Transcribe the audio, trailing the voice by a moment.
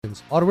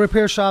Auto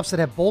repair shops that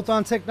have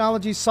bolt-on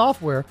technology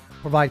software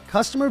provide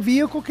customer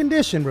vehicle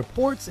condition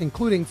reports,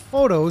 including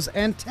photos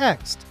and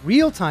text,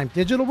 real-time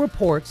digital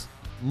reports,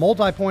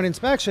 multi-point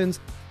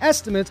inspections,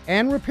 estimates,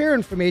 and repair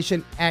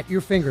information at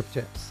your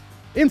fingertips.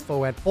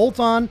 Info at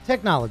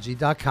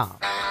boltontechnology.com.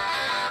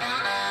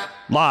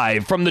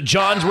 Live from the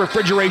John's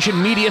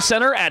Refrigeration Media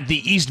Center at the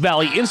East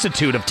Valley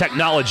Institute of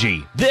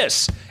Technology,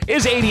 this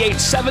is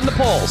 88.7 The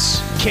Pulse,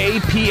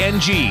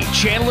 KPNG,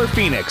 Chandler,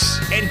 Phoenix,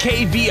 and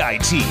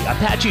KVIT,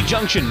 Apache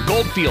Junction,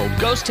 Goldfield,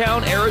 Ghost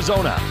Town,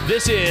 Arizona.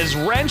 This is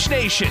Wrench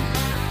Nation.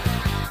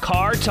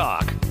 Car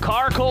talk,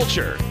 car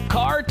culture,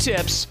 car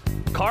tips,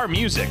 car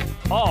music,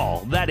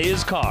 all that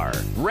is car.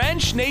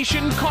 Wrench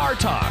Nation Car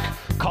Talk.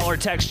 Call or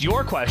text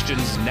your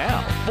questions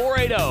now.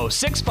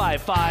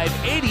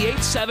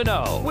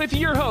 480-655-8870 with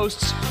your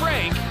hosts,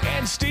 Frank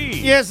and Steve.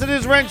 Yes, it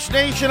is Wrench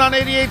Nation on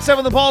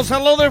 88.7 The Pulse.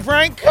 Hello there,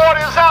 Frank. What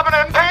is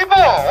happening,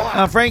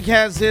 people? Frank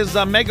has his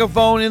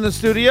megaphone in the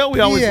studio. We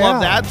always love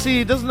that.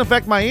 See, it doesn't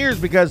affect my ears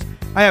because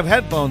I have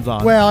headphones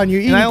on. Well,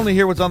 and I only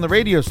hear what's on the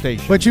radio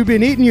station. But you've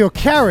been eating your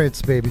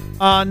carrots, baby.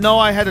 No,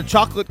 I had a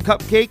chocolate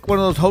cupcake, one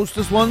of those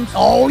Hostess ones.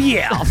 Oh,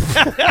 yeah.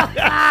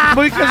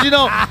 Because,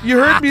 you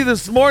heard me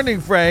this morning,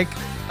 Frank.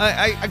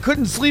 I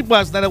couldn't sleep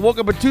last night. I woke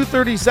up at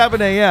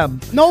 2:37 a.m.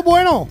 No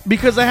bueno.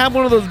 Because I have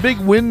one of those big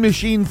wind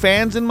machine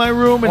fans in my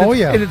room. And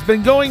and it's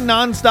been going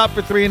nonstop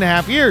for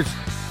 3.5 years.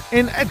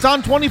 And it's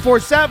on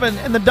 24/7,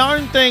 and the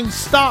darn thing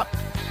stopped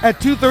at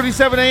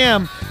 2:37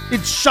 a.m.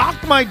 It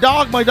shocked my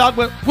dog. My dog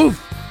went woof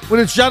when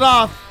it shut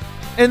off,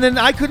 and then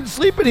I couldn't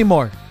sleep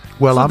anymore.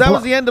 Well, so that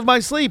was the end of my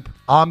sleep.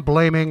 I'm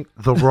blaming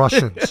the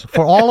Russians.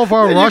 For all of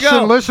our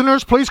Russian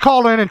listeners, please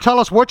call in and tell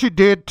us what you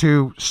did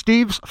to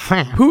Steve's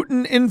fan.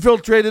 Putin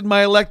infiltrated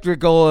my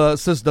electrical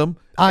system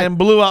and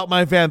blew out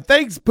my fan.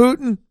 Thanks,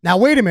 Putin. Now,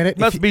 wait a minute.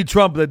 Must be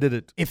Trump that did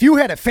it. If you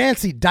had a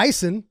fancy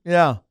Dyson,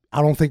 I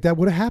don't think that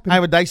would have happened. I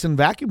have a Dyson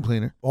vacuum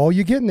cleaner. Oh,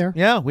 you getting there?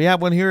 Yeah, we have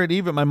one here at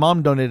Even. My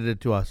mom donated it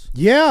to us.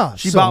 Yeah.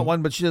 She bought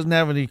one, but she doesn't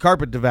have any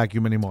carpet to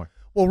vacuum anymore.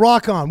 Well,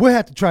 rock on. We'll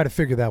have to try to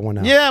figure that one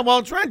out. Yeah, well,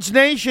 it's Wrench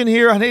Nation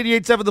here on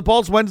 88.7 The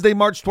Pulse, Wednesday,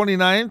 March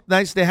 29th.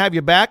 Nice to have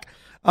you back.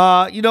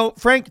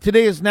 Frank,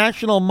 today is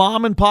National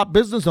Mom and Pop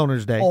Business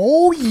Owners Day.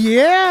 Oh,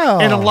 yeah.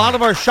 And a lot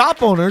of our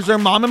shop owners are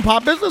mom and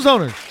pop business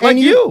owners, like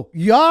you.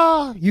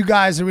 Yeah, you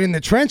guys are in the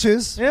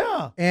trenches.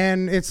 Yeah.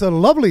 And it's a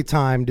lovely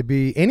time to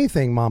be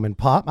anything mom and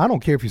pop. I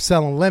don't care if you're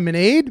selling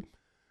lemonade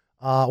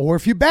or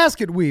if you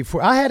basket weave.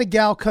 I had a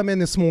gal come in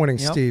this morning,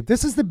 Steve.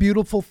 This is the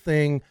beautiful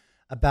thing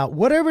about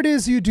whatever it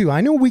is you do.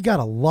 I know we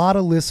got a lot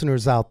of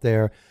listeners out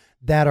there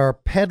that are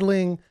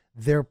peddling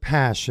their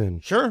passion.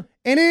 Sure.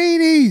 And it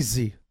ain't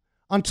easy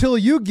until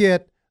you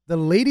get the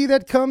lady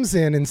that comes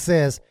in and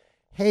says,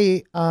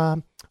 hey,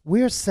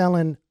 we're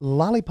selling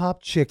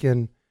lollipop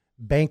chicken,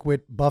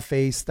 banquet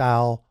buffet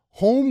style,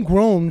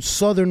 homegrown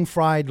southern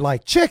fried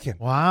like chicken.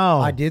 Wow.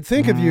 I did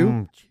think of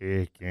you.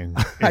 Chicken.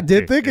 I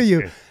did think of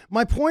you.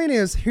 My point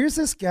is, here's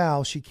this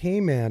gal. She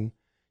came in.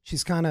 She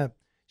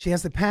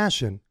has the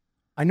passion.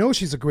 I know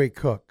she's a great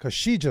cook because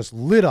she just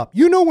lit up.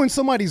 You know when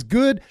somebody's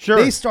good,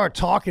 they start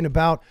talking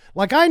about,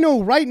 like I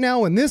know right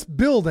now in this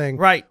building,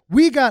 right?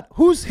 We got,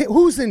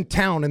 who's in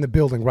town in the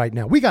building right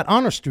now? We got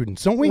honor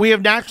students, don't we? We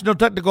have National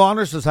Technical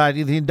Honor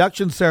Society, the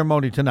induction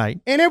ceremony tonight.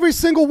 And every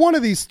single one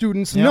of these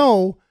students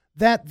know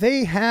that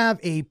they have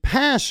a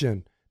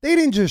passion. They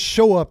didn't just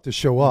show up to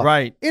show up.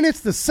 Right. And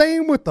it's the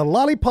same with the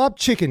lollipop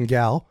chicken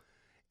gal.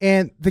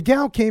 And the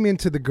gal came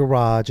into the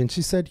garage and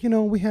she said,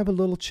 we have a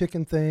little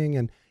chicken thing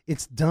and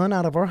it's done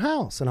out of our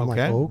house. And I'm like,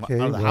 okay,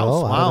 out of the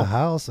well, house. Out of the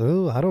house.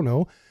 Oh, I don't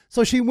know.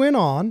 So she went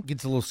on.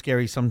 Gets a little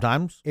scary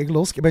sometimes. A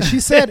little scary. But she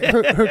said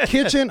her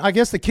kitchen, I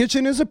guess the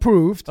kitchen is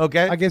approved.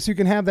 Okay. I guess you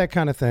can have that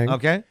kind of thing.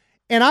 Okay.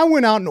 And I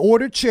went out and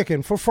ordered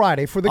chicken for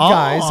Friday for the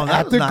guys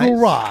at the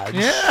garage.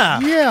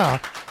 Yeah. Yeah.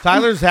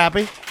 Tyler's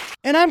happy.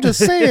 And I'm just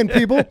saying,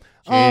 people,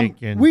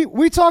 Chicken.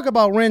 we talk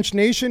about Wrench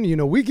Nation.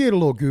 We get a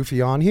little goofy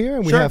on here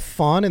and we have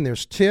fun and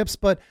there's tips.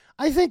 But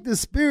I think the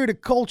spirit of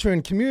culture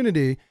and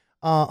community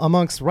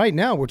amongst right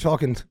now, we're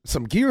talking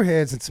some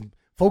gearheads and some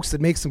folks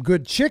that make some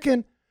good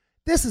chicken.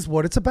 This is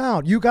what it's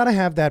about. You got to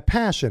have that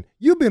passion.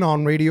 You've been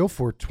on radio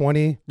for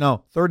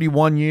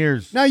 31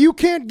 years. Now, you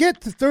can't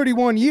get to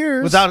 31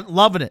 years without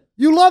loving it.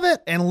 You love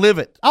it. And live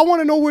it. I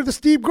want to know where the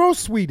Steve Gross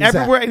suite is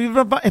everywhere. at.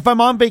 Even if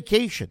I'm on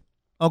vacation,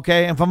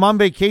 okay? If I'm on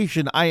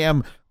vacation, I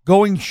am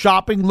going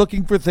shopping,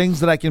 looking for things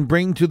that I can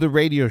bring to the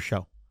radio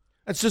show.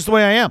 That's just the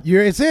way I am.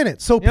 It's in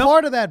it. So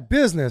part of that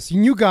business,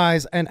 you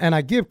guys, and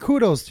I give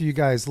kudos to you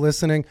guys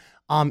listening.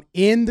 I'm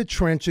in the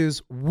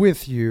trenches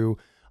with you.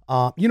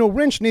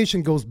 Wrench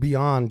Nation goes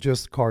beyond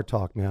just car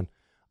talk, man.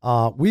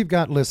 We've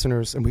got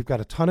listeners and we've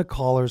got a ton of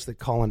callers that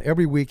call in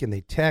every week and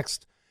they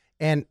text.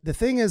 And the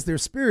thing is, they're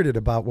spirited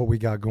about what we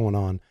got going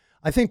on.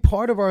 I think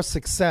part of our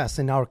success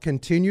and our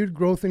continued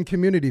growth in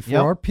community for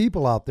our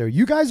people out there,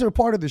 you guys are a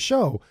part of the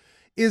show,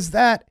 is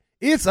that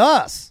it's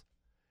us.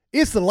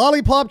 It's the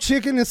lollipop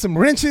chicken and some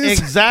wrenches.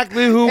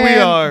 Exactly who we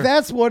are.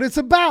 That's what it's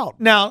about.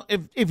 Now,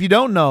 if you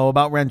don't know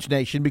about Wrench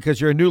Nation,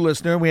 because you're a new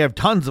listener, and we have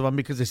tons of them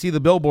because I see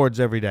the billboards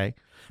every day.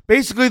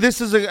 Basically,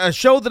 this is a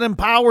show that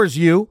empowers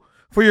you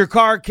for your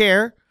car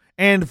care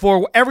and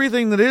for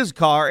everything that is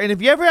car. And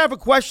if you ever have a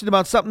question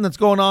about something that's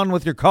going on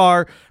with your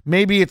car,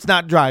 maybe it's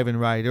not driving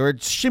right, or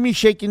it's shimmy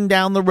shaking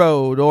down the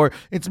road, or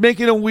it's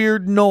making a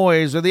weird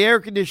noise, or the air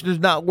conditioner's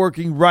not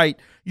working right,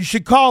 you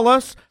should call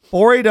us.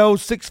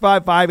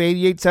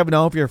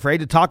 480-655-8870. If you're afraid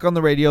to talk on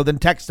the radio, then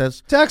text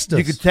us. Text us.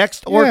 You can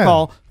text or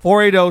call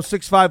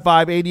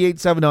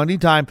 480-655-8870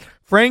 anytime.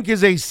 Frank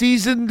is a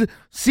seasoned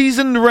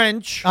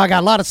wrench. I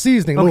got a lot of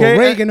seasoning. A little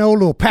oregano, a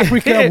little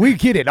paprika. We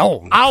get it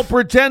on. I'll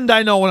pretend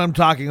I know what I'm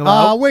talking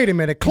about. Wait a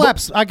minute.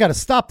 Claps. I got to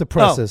stop the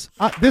presses.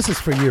 This is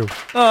for you.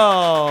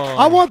 Oh.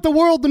 I want the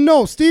world to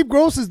know. Steve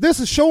Gross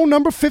this is show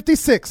number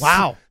 56.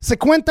 Wow.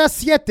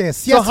 57.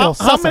 So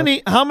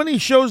how many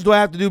shows do I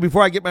have to do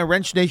before I get my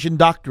Wrench Nation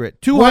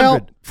doctorate? 200.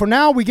 Well, for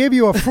now we gave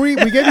you a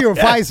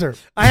visor.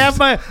 I have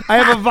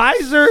a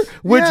visor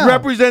which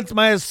represents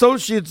my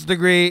associate's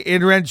degree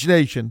in Wrench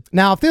Nation.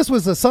 Now, if this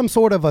was some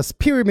sort of a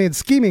pyramid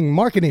scheming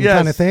marketing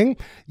kind of thing,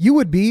 you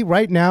would be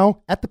right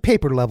now at the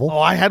paper level. Oh,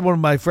 I had one of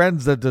my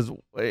friends that is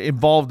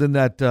involved in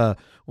that.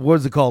 What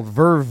is it called?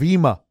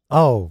 Vervima.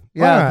 Oh,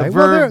 yeah. Right.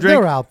 Well,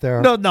 they're out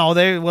there. No,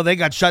 they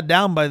got shut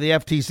down by the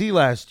FTC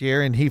last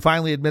year, and he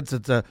finally admits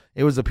it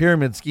was a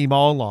pyramid scheme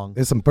all along.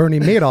 There's some Bernie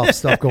Madoff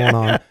stuff going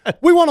on.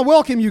 We want to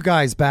welcome you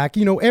guys back.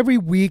 You know, every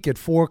week at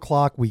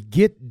 4:00 we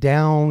get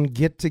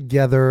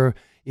together.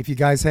 If you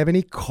guys have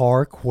any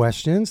car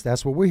questions,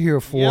 that's what we're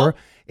here for. Yep.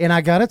 And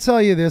I got to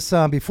tell you this,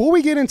 before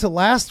we get into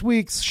last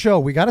week's show,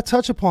 we got to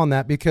touch upon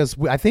that because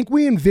I think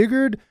we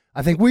inspired.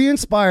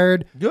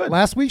 Good.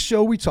 Last week's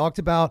show, we talked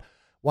about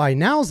why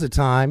now's the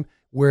time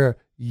where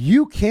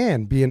you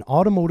can be an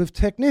automotive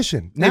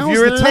technician. Now's if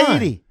you're the a time.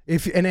 lady.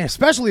 And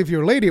especially if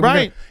you're a lady.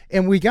 Right.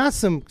 And we got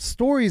some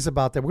stories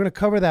about that. We're going to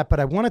cover that, but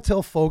I want to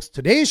tell folks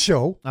today's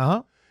show,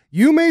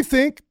 you may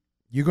think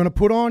you're going to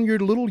put on your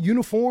little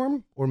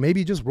uniform or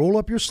maybe just roll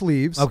up your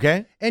sleeves.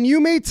 Okay. And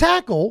you may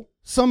tackle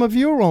some of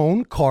your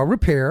own car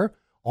repair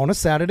on a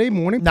Saturday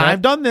morning. Now,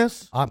 I've done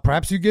this.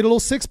 Perhaps you get a little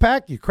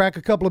six-pack, you crack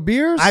a couple of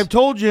beers. I've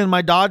told you in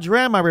my Dodge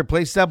Ram, I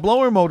replaced that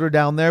blower motor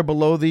down there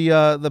below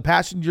the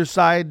passenger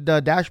side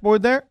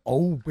dashboard there.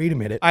 Oh, wait a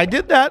minute. I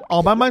did that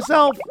all by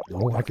myself.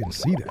 Oh, I can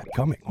see that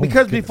coming.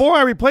 Because before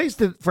I replaced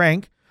it,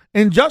 Frank,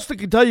 and Justin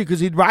can tell you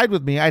because he'd ride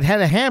with me, I'd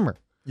had a hammer.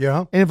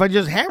 Yeah. And if I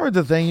just hammered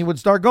the thing, it would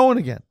start going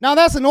again. Now,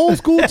 that's an old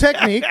school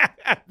technique.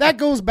 That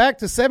goes back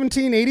to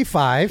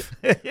 1785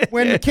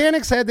 when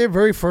mechanics had their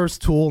very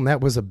first tool, and that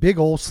was a big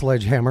old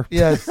sledgehammer.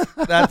 Yes,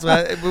 that's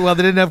right. Well,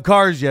 they didn't have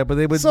cars yet, but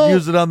they would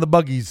use it on the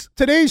buggies.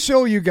 Today's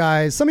show, you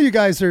guys, some of you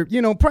guys are,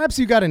 perhaps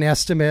you got an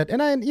estimate,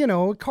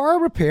 and car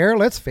repair,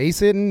 let's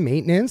face it, and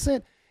maintenance,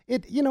 it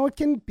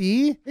can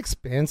be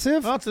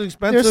expensive. Well, it's an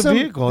expensive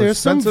vehicle. There's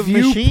some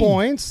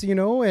viewpoints,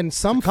 machine. And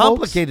some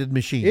complicated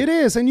machine. It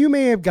is, and you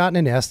may have gotten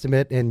an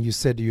estimate, and you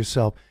said to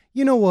yourself,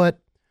 you know what?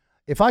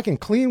 If I can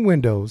clean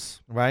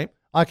windows, right?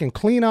 I can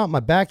clean out my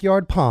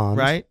backyard pond,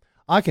 right?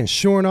 I can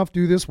sure enough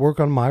do this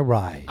work on my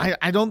ride.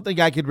 I don't think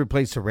I could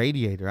replace a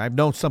radiator. I've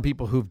known some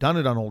people who've done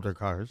it on older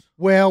cars.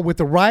 Well, with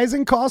the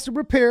rising cost of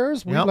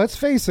repairs, let's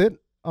face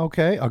it,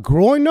 okay, a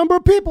growing number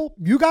of people,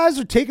 you guys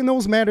are taking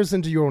those matters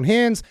into your own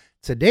hands.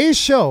 Today's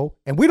show,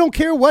 and we don't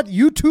care what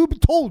YouTube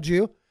told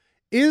you,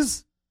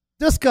 is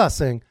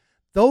discussing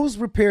those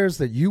repairs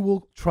that you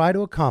will try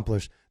to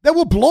accomplish that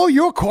will blow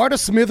your car to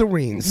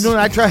smithereens. No,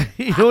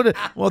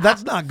 well,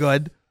 that's not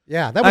good.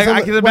 Yeah, that was.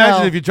 I can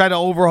imagine if you try to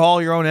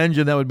overhaul your own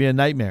engine, that would be a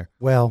nightmare.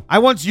 Well, I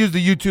once used a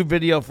YouTube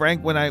video,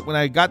 Frank, when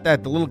I got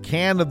the little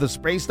can of the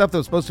spray stuff that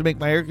was supposed to make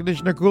my air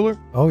conditioner cooler.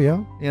 Oh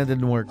yeah, yeah, it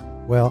didn't work.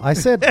 Well, I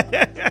said,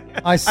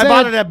 I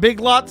bought it at Big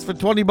Lots for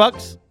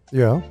 $20.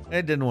 Yeah,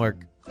 it didn't work.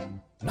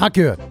 Not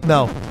good.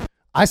 No.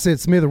 I said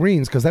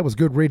smithereens because that was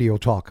good radio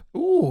talk.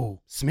 Ooh.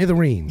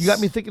 Smithereens. You got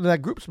me thinking of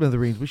that group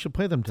Smithereens. We should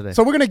play them today.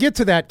 So we're going to get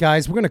to that,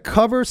 guys. We're going to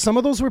cover some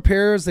of those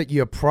repairs that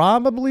you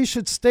probably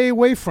should stay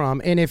away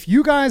from. And if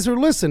you guys are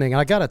listening,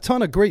 I got a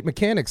ton of great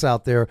mechanics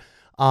out there.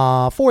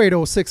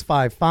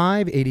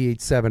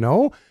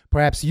 480-655-8870.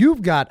 Perhaps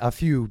you've got a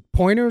few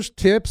pointers,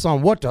 tips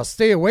on what to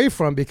stay away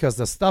from because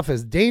the stuff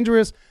is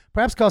dangerous.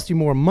 Perhaps cost you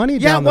more money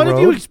down the road. Yeah, what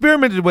have you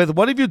experimented with?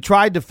 What have you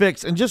tried to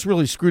fix and just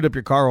really screwed up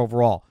your car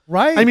overall?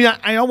 Right. I mean,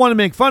 I don't want to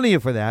make fun of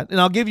you for that,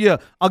 and I'll give you a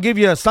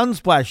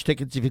Sunsplash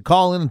tickets if you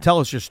call in and tell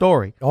us your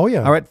story. Oh,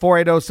 yeah. All right,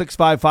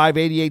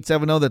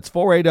 480-655-8870. That's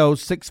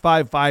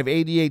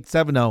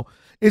 480-655-8870.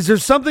 Is there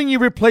something you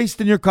replaced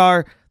in your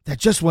car that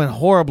just went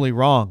horribly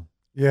wrong?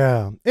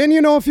 Yeah. And,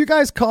 if you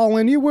guys call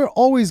in, we're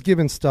always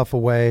giving stuff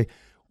away.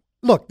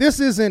 Look, this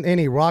isn't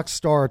any rock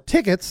star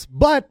tickets,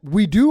 but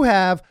we do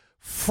have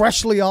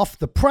freshly off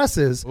the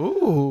presses.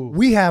 Ooh.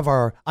 We have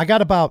I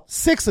got about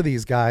 6 of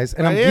these guys,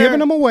 and I'm giving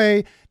them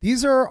away.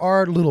 These are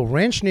our little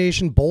Wrench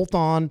Nation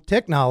bolt-on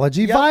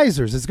technology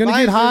visors. It's going to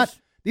get hot.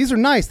 These are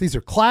nice. These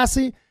are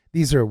classy.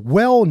 These are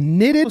well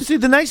knitted. Well, see,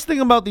 the nice thing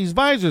about these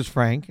visors,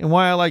 Frank, and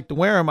why I like to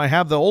wear them, I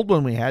have the old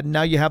one we had, and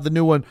now you have the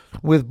new one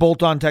with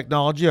bolt-on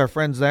technology, our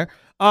friends there.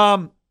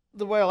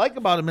 The way I like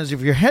about them is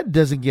if your head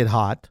doesn't get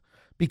hot,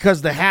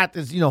 because the hat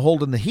is,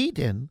 holding the heat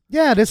in.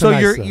 Yeah, it is. So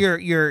nice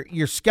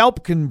your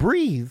scalp can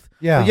breathe.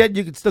 Yeah. But yet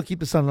you can still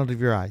keep the sun out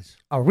of your eyes.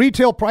 A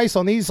retail price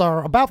on these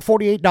are about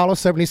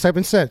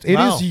 $48.77. It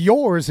is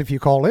yours if you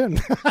call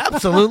in.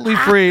 Absolutely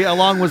free,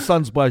 along with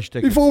Sunsplash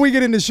tickets. Before we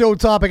get into show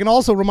topic, and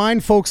also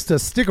remind folks to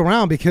stick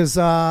around because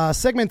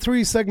segment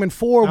 3, segment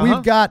 4,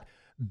 we've got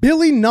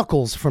Billy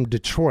Knuckles from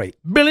Detroit.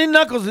 Billy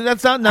Knuckles,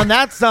 that sounds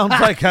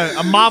like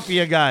a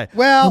mafia guy.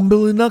 Well, I'm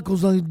Billy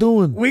Knuckles, how you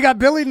doing? We got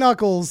Billy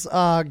Knuckles,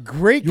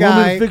 great you guy.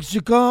 Want me to fix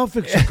your car?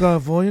 Fix your car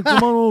for you.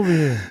 Come on over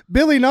here.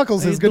 Billy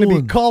Knuckles is going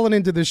to be calling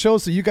into the show,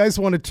 so you guys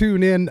want to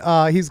tune in.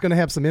 He's going to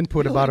have some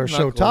input about our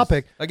show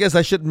topic. I guess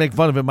I shouldn't make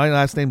fun of it. My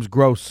last name's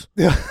Gross.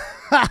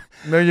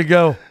 There you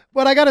go.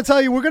 But I got to tell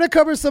you, we're going to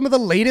cover some of the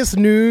latest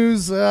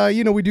news.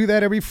 We do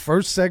that every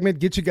first segment,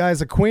 get you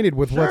guys acquainted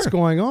with what's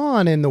going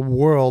on in the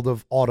world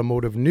of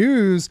automotive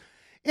news.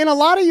 And a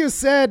lot of you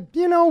said,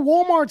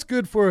 Walmart's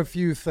good for a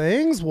few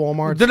things.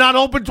 They're not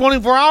open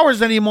 24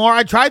 hours anymore.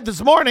 I tried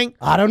this morning.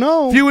 I don't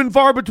know. Few and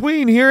far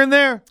between here and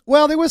there.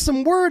 Well, there was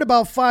some word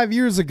about 5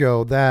 years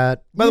ago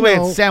that, by the way,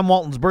 it's Sam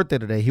Walton's birthday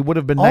today. He would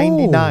have been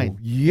 99.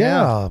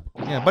 Yeah.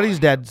 Yeah, but he's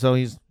dead, so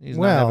he's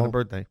not having a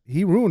birthday.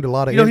 He ruined a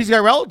lot of... he's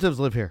got relatives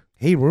live here.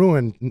 He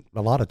ruined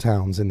a lot of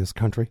towns in this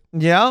country.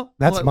 Yeah?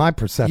 That's my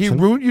perception.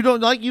 He ruined... You don't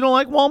like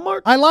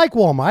Walmart? I like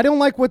Walmart. I don't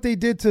like what they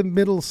did to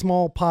middle,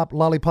 small pop,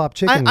 lollipop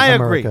chicken I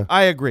America.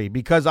 I agree,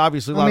 because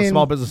obviously a lot of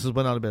small businesses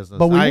went out of business.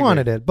 But we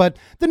wanted it. But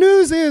the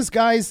news is,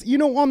 guys,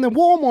 on the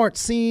Walmart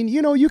scene,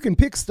 you can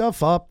pick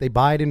stuff up. They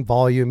buy it in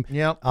volume.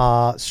 Yep.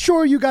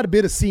 Sure, you got a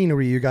bit of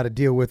scenery you got to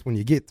deal with when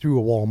you get through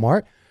a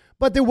Walmart.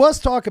 But there was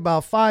talk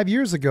about 5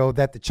 years ago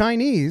that the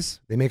Chinese,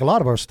 they make a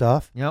lot of our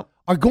stuff,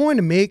 are going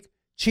to make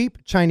cheap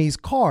Chinese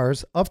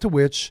cars, up to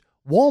which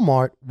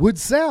Walmart would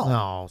sell.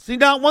 No. See,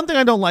 now, one thing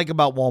I don't like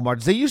about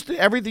Walmart is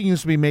everything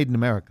used to be made in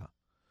America.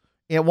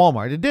 At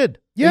Walmart, it did.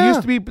 Yeah.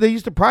 They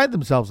used to pride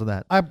themselves on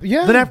that.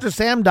 Yeah. Then after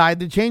Sam died,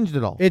 they changed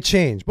it all. It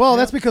changed. Well,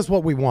 that's because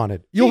what we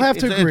wanted. You'll have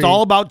to agree. It's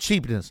all about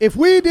cheapness. If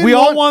we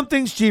all want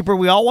things cheaper.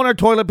 We all want our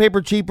toilet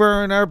paper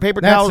cheaper and our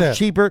paper towels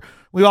cheaper.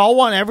 We all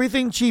want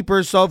everything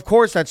cheaper. So, of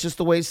course, that's just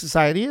the way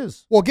society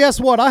is. Well, guess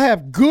what? I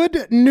have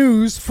good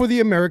news for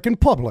the American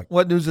public.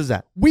 What news is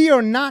that? We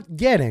are not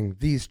getting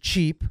these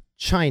cheap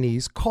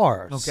Chinese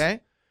cars.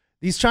 Okay.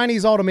 These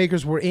Chinese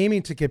automakers were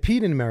aiming to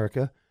compete in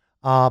America,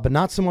 but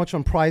not so much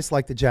on price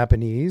like the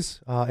Japanese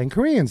and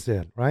Koreans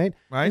did, right?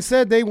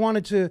 Instead, they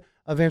wanted to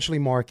eventually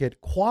market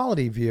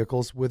quality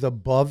vehicles with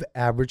above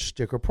average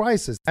sticker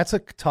prices. That's a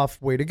tough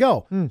way to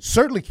go.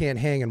 Certainly can't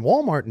hang in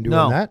Walmart and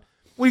doing that.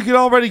 Well, you could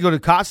already go to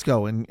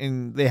Costco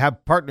and they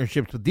have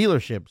partnerships with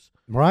dealerships.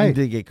 Right.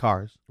 To get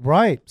cars.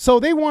 Right. So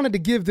they wanted to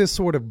give this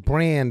sort of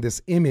brand,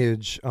 this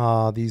image,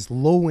 these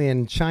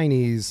low-end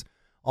Chinese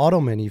auto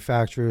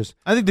manufacturers.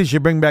 I think they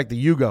should bring back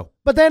the Yugo.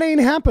 But that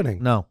ain't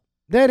happening. No.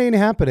 That ain't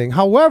happening.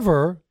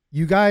 However,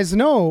 you guys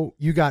know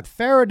you got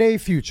Faraday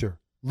Future,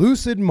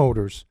 Lucid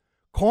Motors,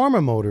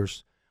 Karma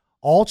Motors,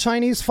 all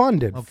Chinese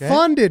funded. Okay.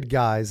 Funded,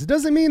 guys. It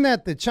doesn't mean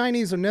that the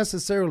Chinese are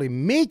necessarily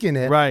making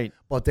it. Right.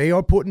 But they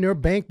are putting their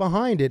bank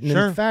behind it. And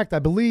in fact, I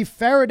believe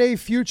Faraday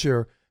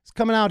Future is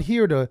coming out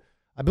here to,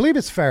 I believe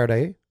it's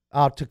Faraday,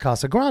 out to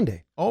Casa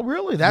Grande. Oh,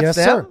 really? That's yes,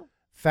 them? Sir.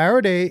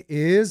 Faraday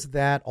is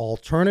that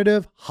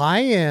alternative,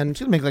 high-end, it's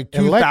going to make like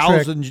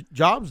 2,000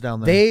 jobs down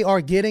there. They are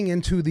getting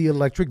into the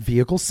electric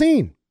vehicle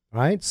scene,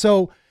 right?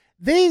 So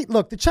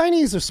the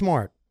Chinese are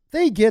smart.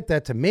 They get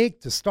that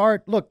to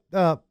start. Look,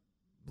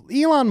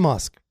 Elon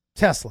Musk,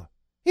 Tesla,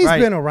 he's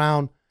been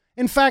around.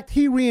 In fact,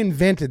 he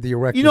reinvented the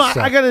electric set.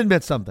 I got to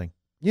admit something.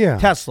 Yeah.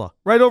 Tesla,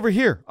 right over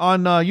here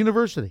on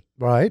University.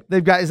 Right.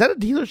 Is that a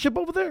dealership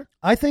over there?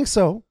 I think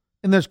so.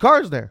 And there's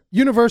cars there.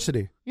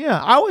 University.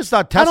 Yeah, I always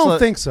thought Tesla. I don't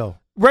think so.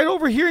 Right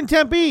over here in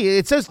Tempe,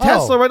 it says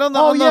Tesla right on the.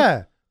 Oh,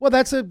 yeah. Well,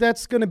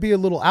 that's going to be a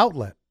little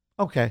outlet.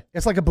 Okay.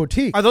 It's like a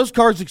boutique. Are those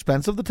cars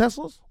expensive, the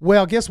Teslas?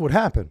 Well, guess what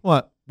happened?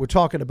 What? We're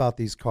talking about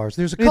these cars.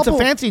 There's a couple.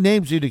 It's a fancy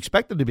name, so you'd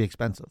expect them to be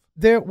expensive.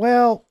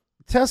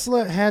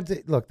 Tesla had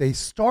to, look, they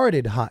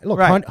started high. Look,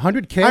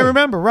 100K. I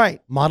remember,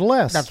 right. Model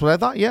S. That's what I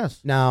thought,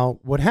 yes. Now,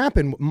 what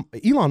happened,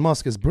 Elon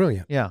Musk is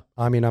brilliant. Yeah.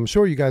 I mean, I'm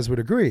sure you guys would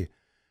agree.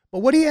 But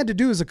what he had to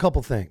do is a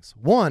couple things.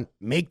 One,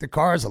 make the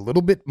cars a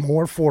little bit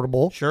more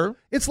affordable. Sure.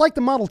 It's like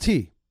the Model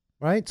T,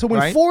 right? So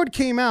when Ford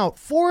came out,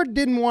 Ford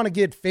didn't want to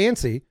get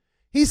fancy.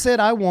 He said,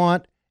 I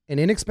want an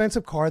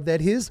inexpensive car that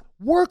his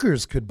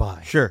workers could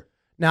buy. Sure.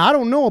 Now, I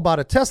don't know about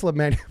a Tesla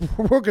man,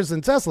 workers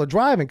in Tesla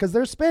driving because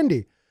they're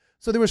spendy.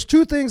 So there was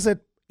two things that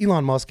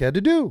Elon Musk had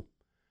to do.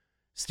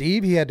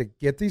 Steve, he had to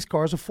get these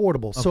cars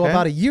affordable. Okay. So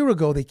about a year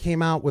ago, they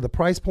came out with a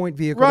price point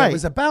vehicle that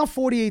was about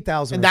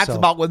 $48,000. And that's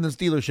about when this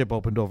dealership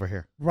opened over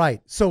here.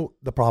 Right. So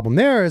the problem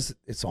there is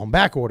it's on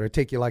back order. It'd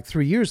take you like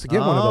 3 years to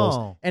get one of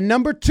those. And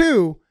number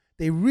two,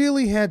 they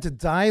really had to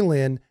dial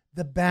in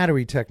the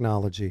battery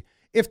technology.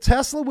 If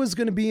Tesla was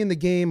going to be in the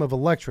game of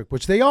electric,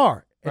 which they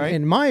are,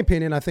 in my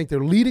opinion, I think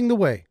they're leading the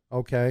way,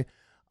 okay?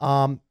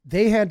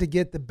 They had to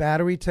get the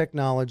battery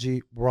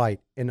technology right.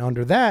 And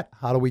under that,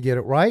 how do we get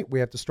it right? We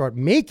have to start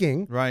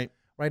making, right?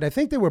 right? I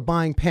think they were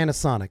buying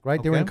Panasonic, right?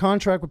 Okay. They were in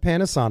contract with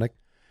Panasonic.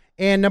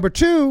 And number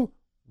 2,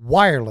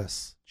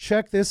 wireless.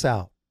 Check this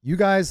out. You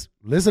guys,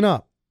 listen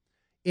up.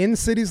 In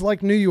cities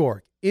like New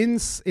York, in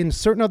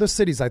certain other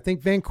cities, I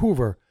think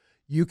Vancouver,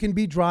 you can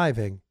be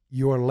driving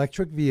your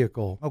electric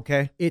vehicle.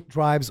 Okay. It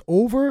drives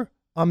over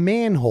a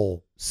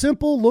manhole,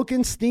 simple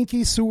looking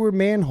stinky sewer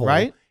manhole.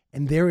 Right.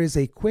 And there is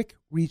a quick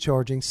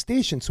recharging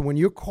station. So when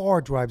your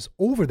car drives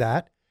over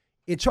that,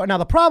 now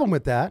the problem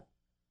with that,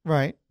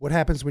 right? What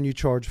happens when you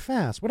charge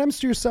fast? What happens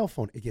to your cell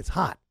phone? It gets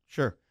hot.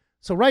 Sure.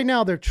 So right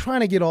now they're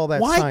trying to get all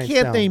that. Why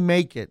can't down. they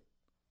make it?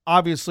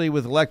 Obviously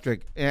with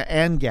electric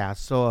and gas,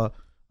 so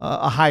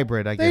a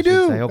hybrid. I guess they do.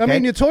 You'd say, okay? I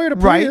mean, you Toyota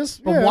right? Prius,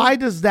 But why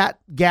does that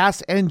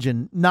gas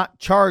engine not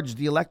charge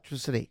the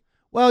electricity?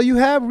 Well, you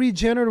have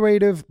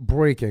regenerative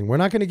braking. We're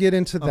not going to get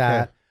into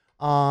that.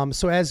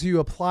 So as you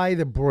apply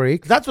the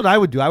brake, that's what I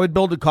would do. I would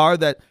build a car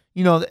that,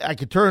 I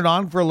could turn it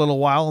on for a little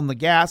while on the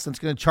gas, and it's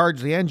going to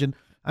charge the engine.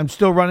 I'm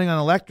still running on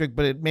electric,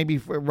 but it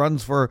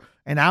runs for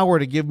an hour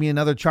to give me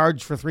another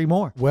charge for 3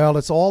 more. Well,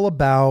 it's all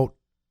about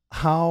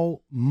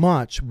how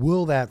much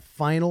will that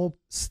final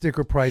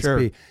sticker price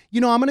be.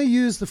 I'm going to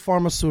use the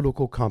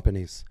pharmaceutical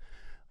companies.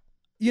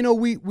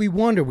 We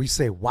wonder, we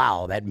say,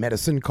 wow, that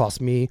medicine cost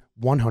me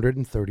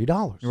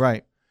 $130.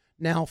 Right.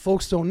 Now,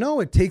 folks don't know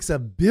it takes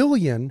 $1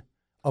 billion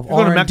of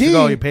R&D. To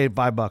Mexico, you paid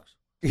 $5.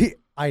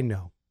 I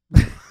know.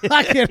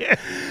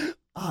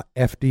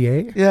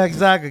 FDA? Yeah,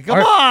 exactly. Come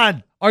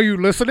on. Are you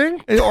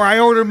listening? Or I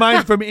ordered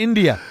mine from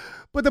India.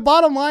 But the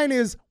bottom line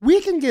is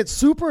we can get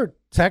super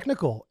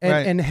technical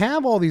and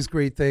have all these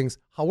great things.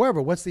 However,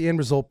 what's the end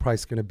result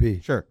price going to be?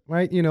 Sure.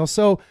 Right?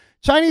 So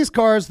Chinese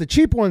cars, the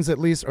cheap ones at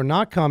least, are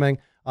not coming.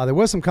 There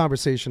was some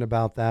conversation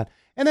about that.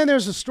 And then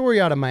there's a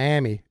story out of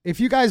Miami. If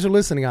you guys are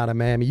listening out of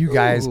Miami, you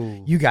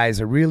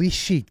guys are really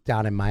chic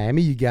down in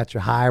Miami. You got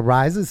your high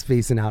rises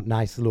facing out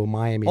nice little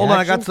Miami Hold on,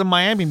 I action. got some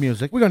Miami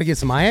music. We're going to get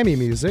some Miami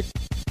music.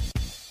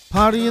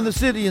 Party in the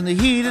city and the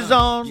heat is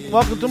on.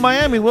 Welcome to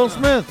Miami, Will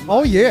Smith.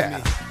 Oh,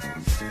 yeah.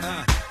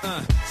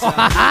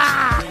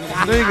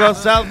 There you go,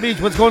 South Beach.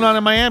 What's going on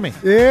in Miami?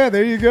 Yeah,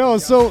 there you go.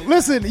 So,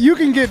 listen, you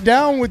can get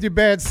down with your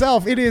bad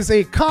self. It is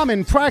a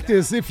common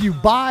practice if you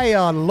buy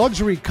a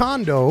luxury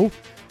condo,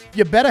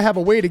 you better have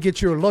a way to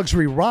get your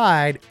luxury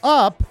ride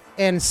up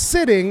and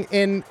sitting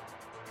in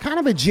kind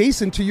of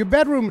adjacent to your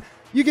bedroom.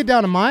 You get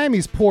down to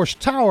Miami's Porsche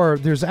Tower,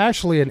 there's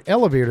actually an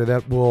elevator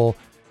that will,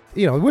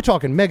 we're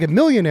talking mega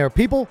millionaire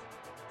people.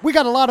 We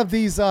got a lot of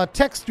these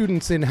tech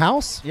students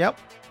in-house. Yep.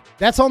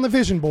 That's on the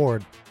vision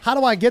board. How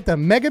do I get the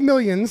mega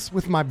millions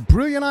with my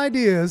brilliant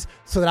ideas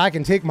so that I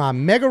can take my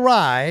mega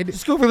ride?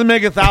 Let's go for the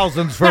mega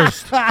thousands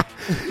first.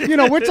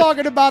 We're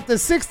talking about the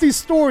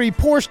 60-story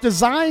Porsche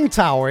Design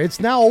Tower. It's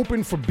now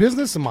open for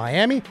business in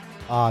Miami,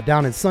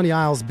 down in Sunny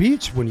Isles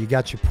Beach. When you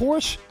got your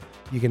Porsche,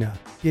 you're going to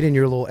get in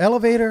your little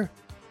elevator,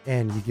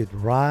 and you get to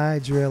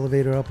ride your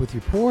elevator up with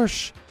your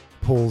Porsche,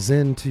 pulls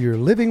into your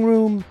living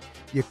room.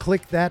 You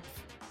click that,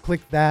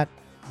 the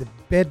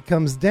bed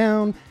comes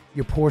down.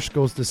 Your Porsche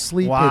goes to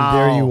sleep, and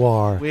there you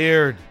are.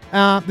 Weird.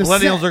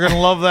 Millennials are going to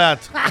love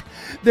that.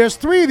 There's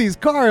 3 of these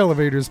car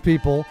elevators,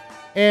 people,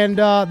 and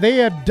they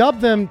have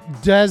dubbed them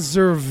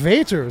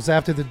Deservators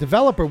after the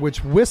developer,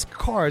 which whisk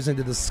cars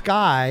into the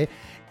sky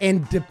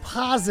and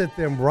deposit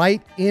them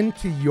right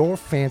into your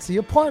fancy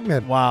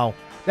apartment. Wow.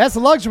 That's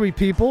luxury,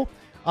 people.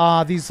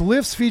 These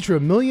lifts feature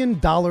 $1 million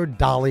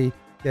dolly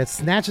that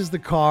snatches the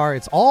car.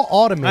 It's all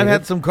automated. I've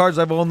had some cars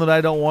I've owned that I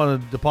don't want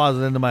to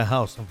deposit into my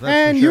house.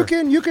 And you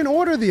can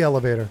order the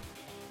elevator.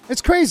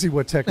 It's crazy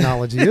what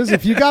technology is.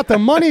 If you got the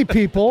money,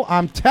 people,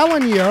 I'm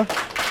telling you,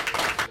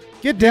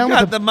 get down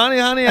with the money,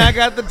 honey. I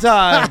got the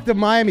time. The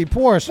Miami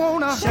Porsche.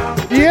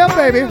 Yeah,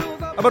 baby.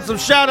 How about some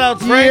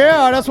shout-outs, Frank?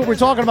 Yeah, that's what we're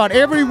talking about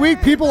every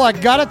week. People, I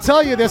got to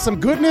tell you, there's some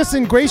goodness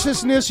and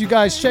graciousness. You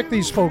guys check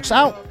these folks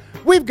out.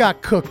 We've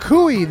got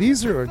Kukui.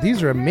 These are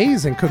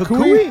amazing.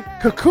 Kukui?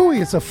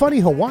 Kukui. It's a funny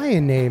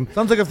Hawaiian name.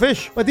 Sounds like a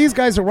fish. But these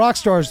guys are rock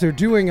stars. They're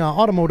doing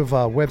automotive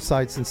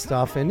websites and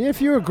stuff. And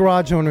if you're a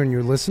garage owner and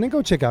you're listening,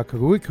 go check out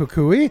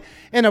Kukui.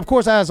 And, of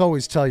course, as I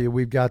always tell you,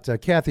 we've got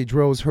Kathy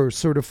Droz, her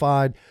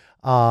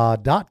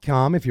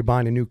certified.com if you're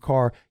buying a new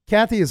car.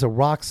 Kathy is a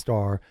rock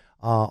star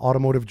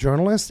automotive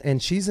journalist,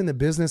 and she's in the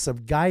business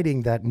of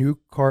guiding that new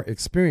car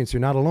experience.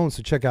 You're not alone,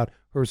 so check out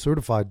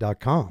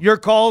hercertified.com. Your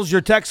calls,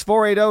 your text,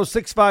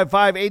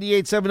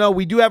 480-655-8870.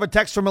 We do have a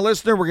text from a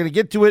listener. We're going to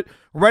get to it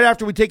right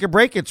after we take a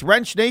break. It's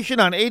Wrench Nation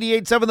on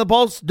 88.7 The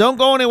Pulse. Don't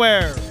go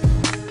anywhere.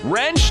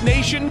 Wrench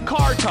Nation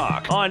Car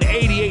Talk on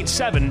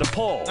 88.7 The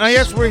Pulse.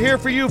 Yes, we're here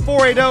for you,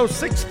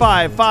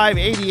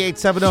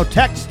 480-655-8870.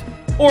 Text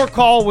or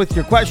call with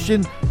your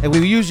question, and we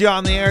will use you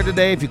on the air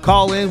today. If you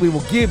call in, we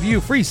will give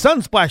you free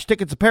Sunsplash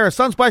tickets, a pair of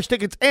Sunsplash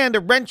tickets, and a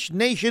Wrench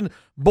Nation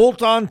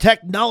bolt-on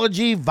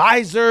technology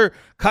visor,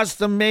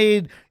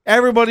 custom-made.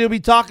 Everybody will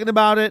be talking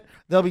about it.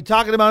 They'll be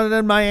talking about it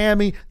in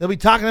Miami. They'll be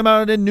talking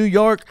about it in New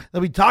York.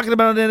 They'll be talking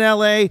about it in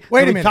L.A.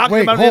 Wait a minute.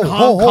 Talking about it in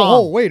Hong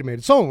Kong. Wait a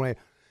minute. So,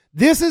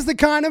 this is the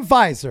kind of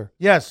visor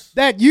yes,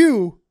 that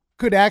you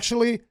could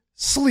actually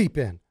sleep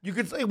in. You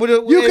could sleep.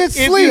 If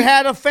you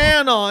had a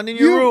fan on in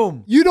your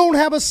room. You don't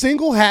have a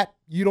single hat.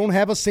 You don't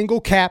have a single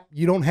cap.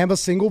 You don't have a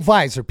single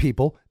visor,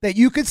 people, that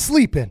you could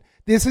sleep in.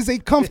 This is a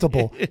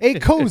comfortable, a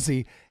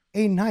cozy,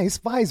 a nice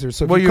visor.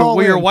 So will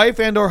your wife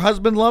and or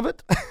husband love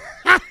it?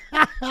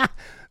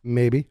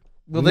 Maybe.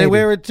 Will they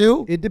wear it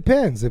too? It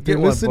depends. If they're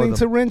listening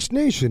to Wrench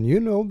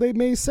Nation, they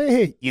may say,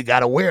 hey, you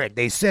got to wear it.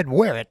 They said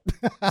wear it.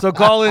 So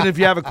call in if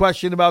you have a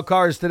question about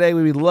cars today.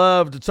 We would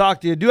love to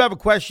talk to you. I do have a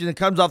question that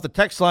comes off the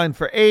text line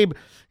for Abe.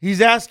 He's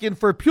asking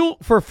for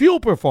fuel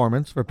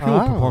performance. For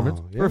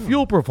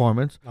fuel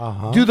performance.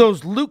 Do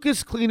those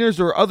Lucas cleaners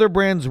or other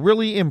brands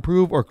really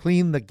improve or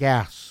clean the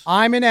gas?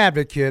 I'm an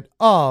advocate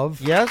of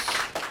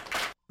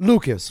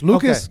Lucas.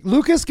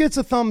 Lucas gets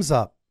a thumbs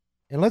up.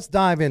 And let's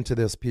dive into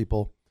this,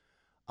 people.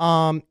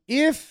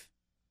 If,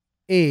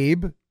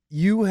 Abe,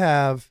 you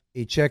have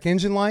a check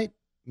engine light,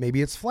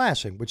 maybe it's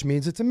flashing, which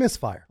means it's a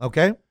misfire.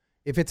 Okay.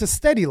 If it's a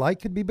steady light,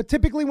 could be, but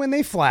typically when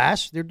they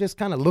flash, they're just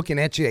kind of looking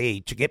at you, hey,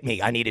 to get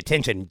me, I need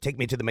attention, take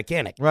me to the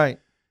mechanic. Right.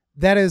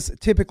 That is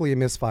typically a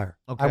misfire.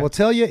 Okay. I will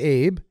tell you,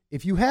 Abe,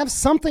 if you have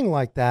something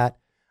like that,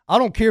 I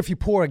don't care if you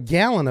pour a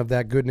gallon of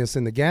that goodness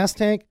in the gas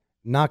tank,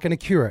 not going to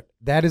cure it.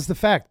 That is the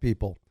fact,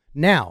 people.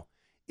 Now,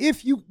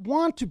 if you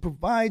want to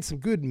provide some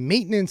good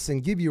maintenance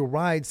and give your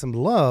ride some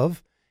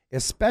love,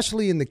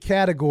 especially in the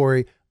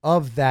category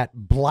of that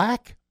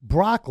black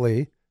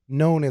broccoli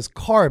known as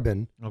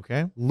carbon,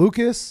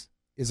 Lucas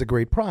is a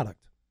great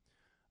product.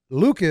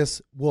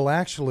 Lucas will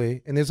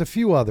actually, and there's a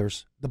few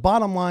others, the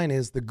bottom line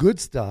is the good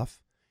stuff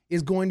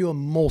is going to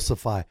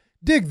emulsify.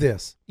 Dig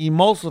this.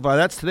 Emulsify.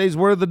 That's today's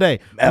word of the day.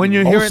 When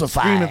you hear it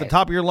scream at the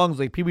top of your lungs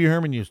like Pee Wee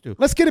Herman used to.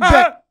 Let's get it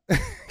back.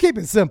 Keep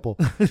it simple.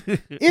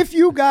 If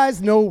you guys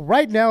know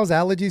right now is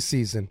allergy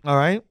season. All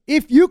right.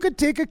 If you could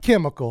take a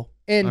chemical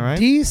and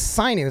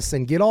de-sinus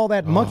and get all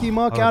that muck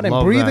out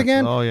and breathe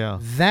again,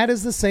 that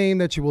is the same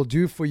that you will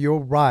do for your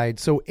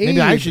ride. So Abe,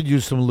 maybe I should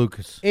use some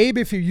Lucas. Abe,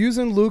 if you're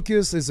using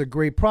Lucas, is a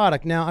great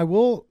product. Now, I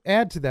will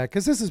add to that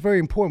because this is very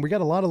important. We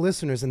got a lot of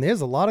listeners, and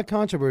there's a lot of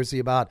controversy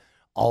about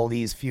all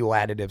these fuel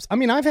additives. I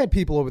mean, I've had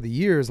people over the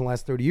years, in the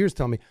last 30 years,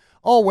 tell me,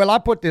 oh, well, I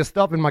put this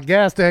stuff in my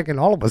gas tank, and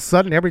all of a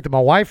sudden, everything, my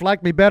wife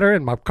liked me better,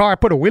 and my car, I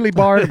put a wheelie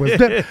bar, and it was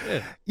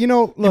look.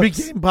 You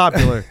became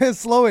popular.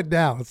 Slow it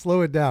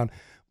down.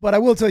 But I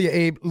will tell you,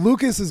 Abe,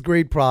 Lucas is a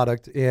great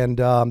product, and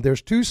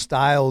there's two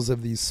styles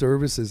of these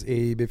services,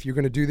 Abe. If you're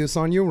going to do this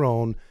on your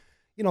own,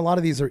 a lot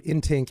of these are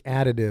in-tank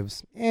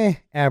additives.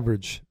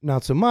 Average,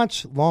 not so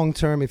much.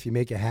 Long-term, if you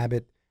make a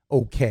habit,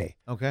 okay.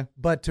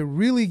 But to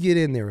really get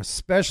in there,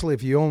 especially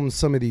if you own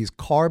some of these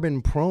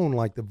carbon-prone,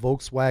 like the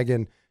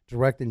Volkswagen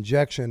direct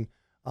injection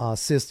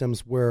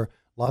systems where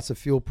lots of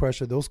fuel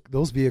pressure,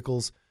 those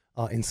vehicles,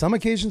 in some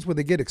occasions where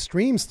they get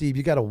extreme, Steve,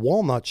 you got a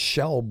walnut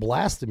shell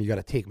blast them. You got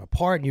to take them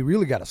apart, and you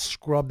really got to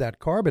scrub that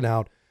carbon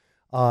out.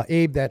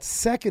 Abe, that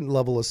second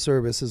level of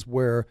service is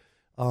where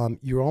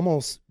you're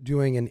almost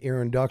doing an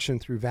air induction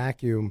through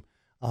vacuum.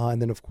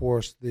 And then, of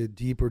course, the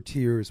deeper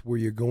tiers where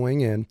you're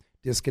going in,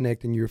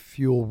 disconnecting your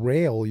fuel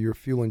rail, your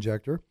fuel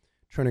injector,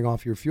 turning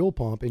off your fuel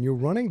pump, and you're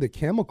running the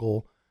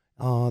chemical.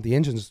 The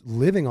engine's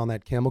living on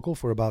that chemical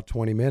for about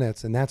 20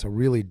 minutes, and that's a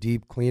really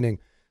deep cleaning.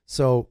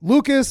 So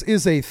Lucas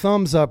is a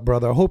thumbs up,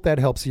 brother. I hope that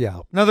helps you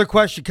out. Another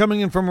question coming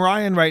in from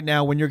Ryan right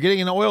now. When you're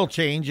getting an oil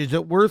change, is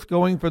it worth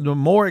going for the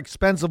more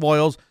expensive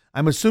oils?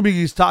 I'm assuming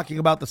he's talking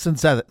about the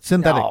synthetics.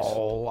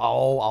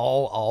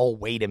 Oh,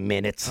 wait a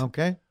minute.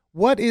 Okay.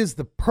 What is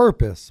the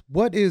purpose?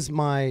 Where's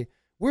my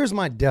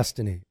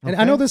destiny? And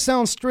I know this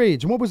sounds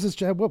strange. And what was this,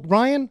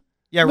 Ryan?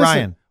 Yeah,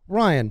 Listen,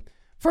 Ryan.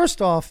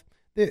 First off,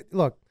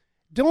 look,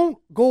 don't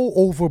go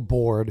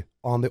overboard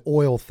on the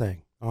oil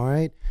thing, all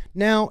right?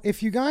 Now,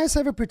 if you guys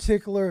have a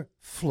particular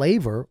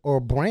flavor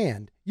or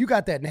brand, you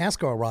got that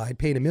NASCAR ride,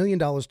 paying $1 million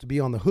to be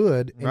on the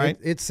hood, and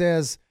it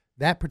says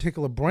that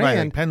particular brand. Right,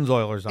 like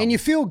Pennzoil or something. And you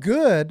feel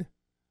good,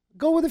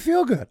 go with the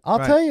feel good. I'll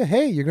tell you,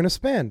 hey, you're going to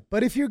spend.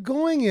 But if you're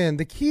going in,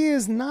 the key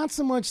is not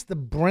so much the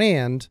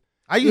brand.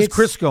 I use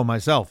Crisco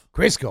myself.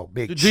 Crisco,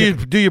 big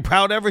do you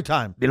proud every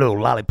time? The little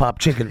lollipop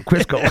chicken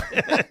Crisco.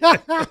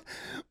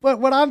 But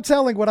what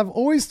I've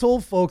always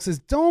told folks is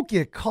don't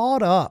get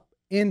caught up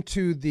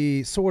into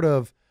the sort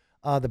of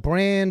the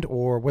brand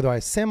or whether I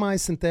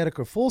semi-synthetic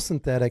or full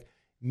synthetic.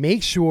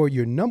 Make sure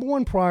your number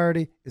one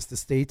priority is to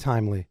stay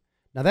timely.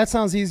 Now, that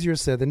sounds easier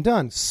said than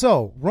done.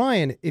 So,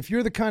 Ryan, if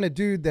you're the kind of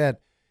dude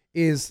that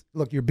is,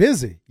 look, you're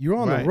busy, you're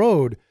on the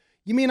road,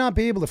 you may not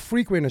be able to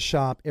frequent a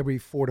shop every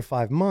 4 to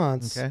 5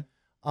 months. Okay.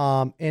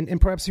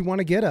 And perhaps you want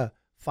to get a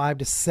 5,000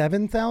 to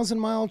 7,000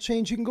 mile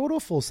change, you can go to a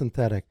full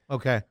synthetic.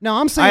 Okay. Now,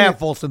 I'm saying I have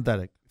full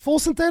synthetic. Full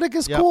synthetic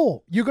is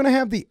cool. You're going to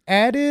have the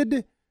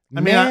added.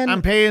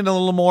 I'm paying a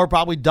little more,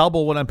 probably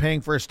double what I'm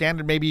paying for a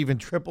standard, maybe even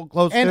triple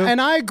close to. And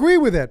I agree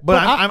with it.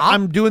 But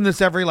I'm doing this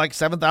every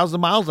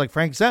 7,000 miles, like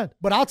Frank said.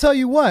 But I'll tell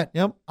you what.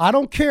 Yep. I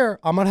don't care.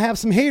 I'm going to have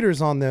some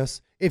haters on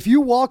this. If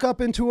you walk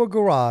up into a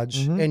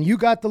garage and you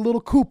got the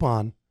little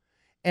coupon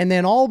And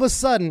then all of a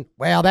sudden,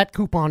 well, that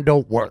coupon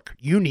don't work.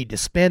 You need to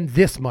spend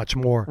this much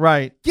more.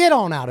 Right. Get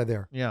on out of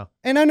there. Yeah.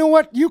 And I know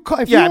what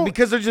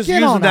because they're just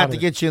using that to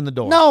get you in the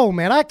door. No,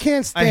 man, I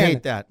can't stand it. I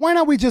hate that. Why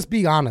not we just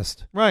be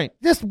honest? Right.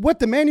 Just what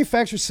the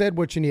manufacturer said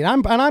what you need.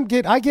 I've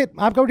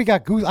already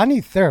got goose. I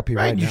need therapy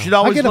right now. You should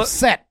always I get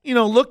upset.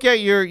 Look at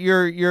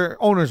your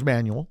owner's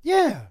manual.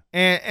 Yeah.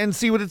 And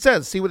see what it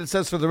says. See what it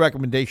says for the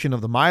recommendation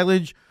of the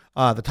mileage,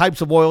 the types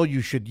of oil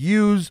you should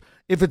use.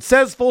 If it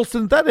says full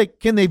synthetic,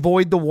 can they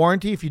void the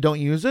warranty if you don't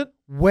use it?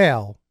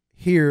 Well,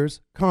 here's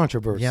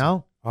controversy. Yeah.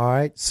 All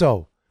right.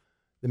 So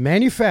the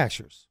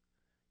manufacturers,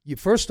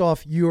 first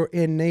off, you're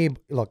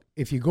look,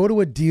 if you go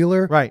to a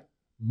dealer, right,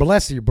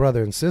 bless your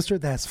brother and sister,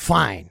 that's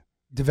fine.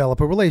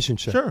 Develop a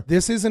relationship. Sure.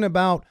 This isn't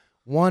about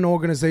one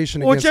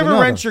organization against whichever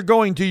another. wrench you're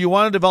going to, you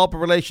want to develop a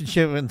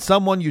relationship with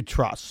someone you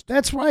trust.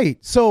 That's right.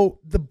 So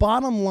the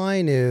bottom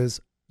line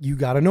is you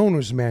got an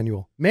owner's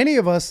manual. Many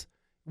of us,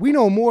 we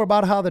know more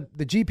about how the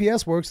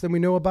GPS works than we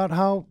know about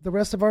how the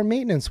rest of our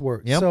maintenance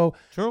works. Yep, so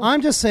true.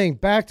 I'm just saying,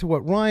 back to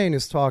what Ryan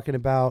is talking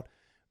about,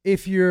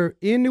 if you're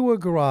into a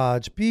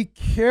garage, be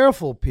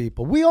careful,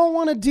 people. We all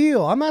want a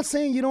deal. I'm not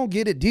saying you don't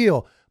get a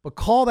deal, but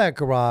call that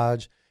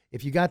garage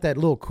if you got that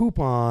little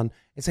coupon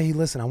and say, hey,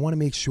 listen, I want to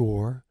make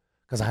sure,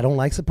 because I don't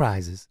like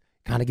surprises.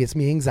 Kind of gets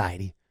me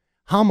anxiety.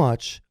 How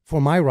much for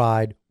my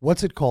ride?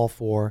 What's it call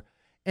for?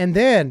 And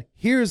then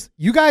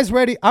you guys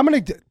ready? I'm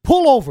going to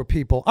pull over,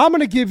 people. I'm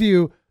going to give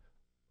you,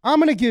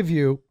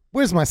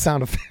 where's my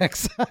sound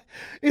effects?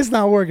 It's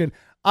not working.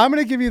 I'm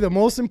going to give you the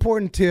most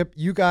important tip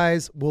you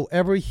guys will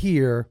ever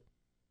hear,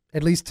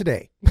 at least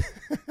today.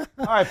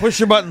 All right, push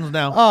your buttons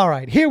now. All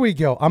right, here we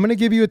go. I'm going to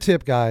give you a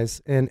tip,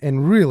 guys,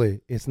 and really,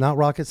 it's not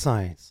rocket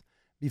science.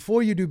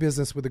 Before you do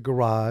business with a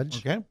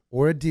garage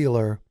or a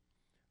dealer,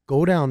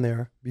 go down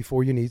there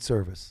before you need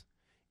service.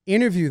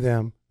 Interview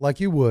them like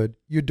you would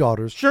your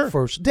daughter's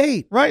first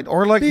date. Right,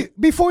 or like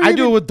before I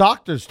do it with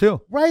doctors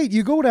too. Right,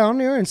 you go down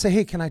there and say,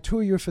 hey, can I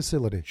tour your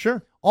facility?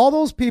 Sure. All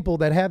those people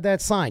that have that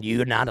sign,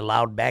 you're not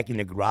allowed back in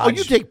the garage. Oh,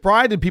 you take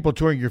pride in people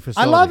touring your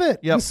facility. I love it.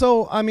 Yep. And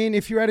so, I mean,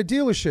 if you're at a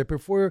dealership,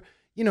 if we're,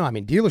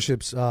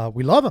 dealerships,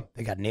 we love them.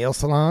 They got nail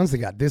salons. They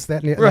got this,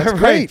 that, and that's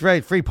great.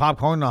 Right. Free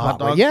popcorn, hot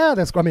dogs. Yeah,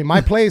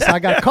 my place, I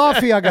got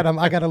coffee. I got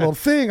a little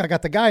thing. I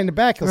got the guy in the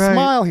back. He'll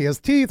smile. He has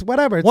teeth,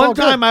 whatever. It's One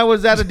time I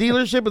was at a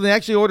dealership and they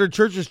actually ordered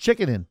Church's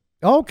chicken in.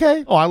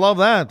 Okay. Oh, I love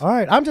that. All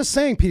right. I'm just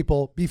saying,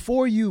 people,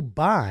 before you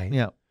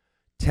buy,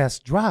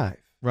 test drive.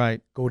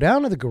 Right. Go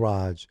down to the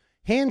garage,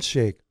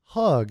 handshake,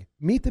 hug,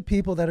 meet the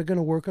people that are going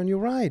to work on your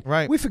ride.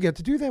 Right. We forget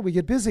to do that. We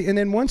get busy. And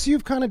then once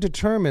you've kind of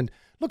determined,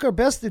 look, our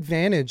best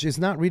advantage is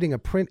not reading a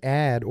print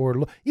ad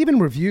or even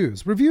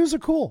reviews. Reviews are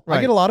cool. Right.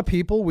 I get a lot of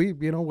people. We're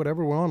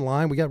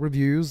online. We got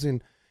reviews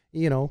and,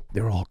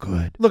 they're all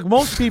good. Look,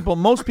 most people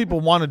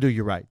want to do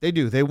you right. They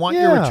do. They want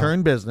your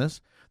return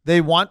business. They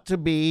want to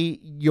be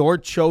your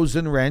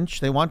chosen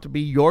wrench. They want to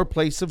be your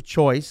place of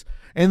choice.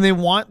 And they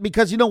want,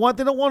 because you know what?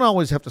 They don't want to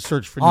always have to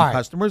search for new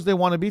customers. They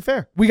want to be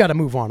fair. We got to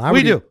move on.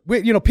 We do.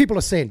 People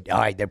are saying, all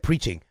right, they're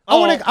preaching. I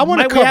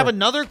want to have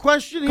another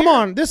question here? Come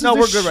on.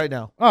 We're good right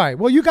now. All right.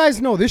 Well, you guys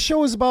know this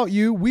show is about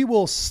you. We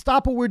will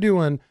stop what we're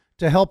doing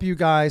to help you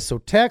guys. So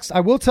text.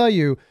 I will tell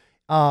you,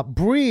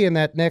 Bree in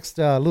that next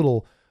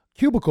little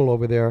cubicle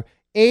over there,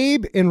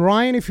 Abe and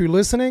Ryan, if you're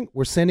listening,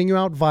 we're sending you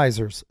out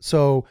visors.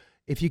 So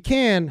if you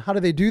can, how do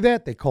they do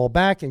that? They call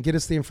back and get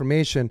us the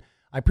information.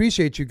 I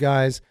appreciate you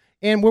guys.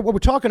 And what we're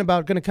talking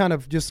about, going to kind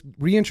of just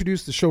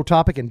reintroduce the show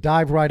topic and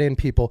dive right in,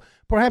 people.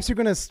 Perhaps you're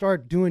going to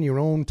start doing your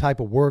own type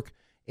of work,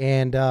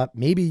 and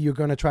maybe you're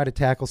going to try to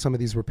tackle some of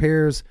these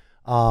repairs.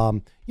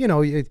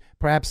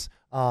 Perhaps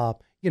half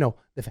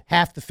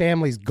the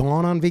family's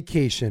gone on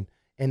vacation,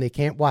 and they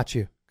can't watch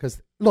you.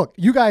 Because, look,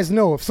 you guys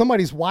know if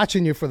somebody's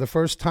watching you for the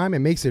first time, it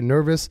makes you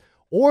nervous.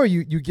 Or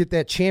you get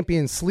that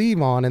champion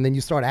sleeve on and then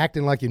you start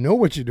acting like you know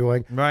what you're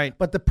doing. Right.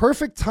 But the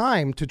perfect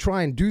time to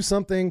try and do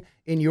something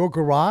in your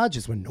garage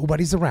is when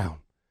nobody's around.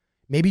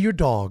 Maybe your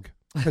dog,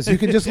 because you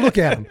can just look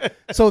at them.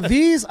 So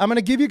I'm going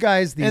to give you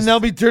guys these. And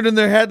they'll be turning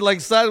their head like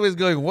sideways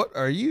going, what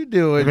are you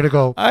doing? They're going to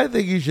go, I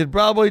think you should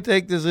probably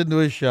take this into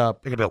a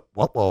shop. They're going to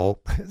go, whoa.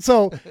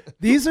 So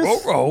these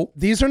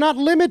are not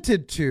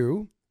limited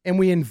to, and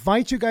we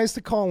invite you guys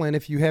to call in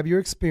if you have your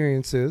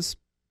experiences.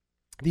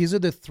 These are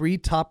the 3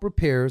 top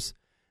repairs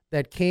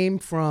that came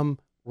from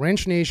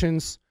Wrench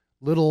Nation's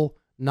little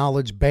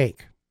knowledge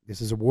bank. This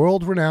is a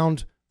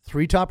world-renowned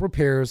 3 top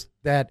repairs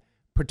that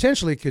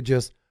potentially could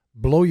just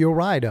blow your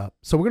ride up.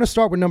 So we're going to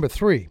start with number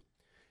 3.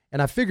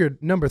 And I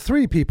figured number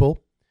 3, people,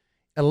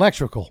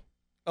 electrical.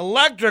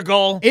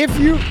 Electrical? If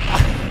you...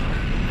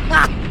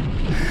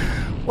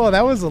 Well,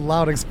 that was a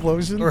loud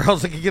explosion. Or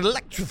else it could get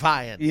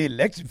electrified.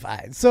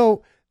 Electrified.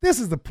 So this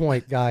is the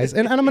point, guys.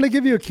 And I'm going to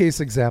give you a case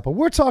example.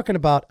 We're talking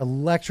about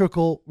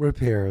electrical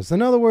repairs.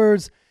 In other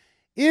words,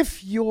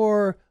 if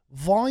your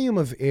volume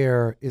of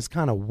air is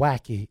kind of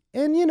wacky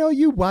and,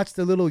 you watched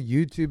a little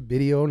YouTube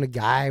video and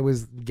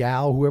the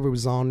gal, whoever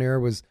was on there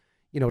was,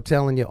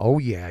 telling you, oh,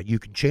 yeah, you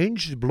can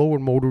change the blower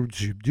motor.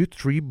 You do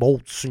 3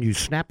 bolts, and you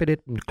snap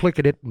it and click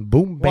it, and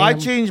boom, bam. Well, I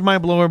changed my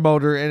blower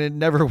motor, and it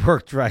never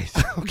worked right.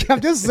 Okay,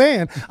 I'm just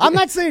saying. I'm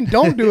not saying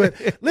don't do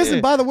it.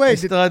 Listen, by the way. I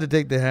still had to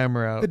take the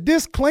hammer out. The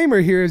disclaimer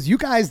here is you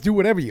guys do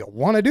whatever you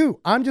want to do.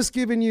 I'm just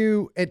giving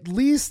you at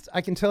least,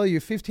 I can tell you,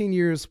 15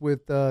 years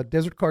with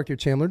Desert Car Care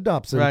Chandler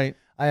Dobson. Right.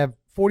 I have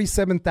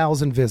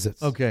 47,000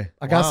 visits. Okay.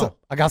 I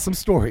got some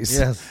stories.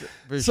 Yes,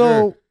 for so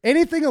sure.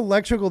 anything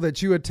electrical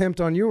that you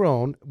attempt on your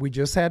own, we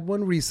just had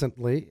one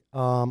recently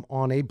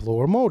on a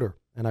blower motor.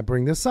 And I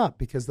bring this up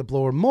because the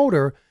blower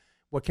motor,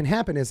 what can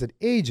happen is it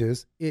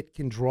ages, it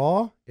can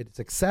draw, it's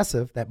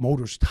excessive, that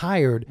motor's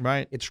tired,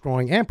 right? It's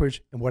drawing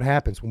amperage. And what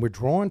happens when we're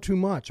drawing too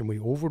much and we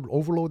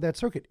overload that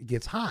circuit, it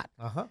gets hot.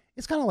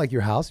 It's kind of like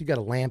your house. You got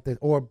a lamp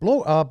or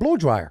blow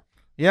dryer.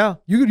 Yeah,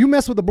 you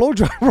mess with the blow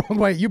dryer wrong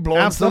way, you blow.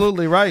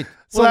 Absolutely stuff. right.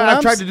 So well,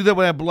 I've tried to do that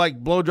when I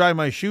blow dry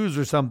my shoes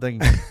or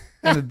something,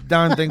 and the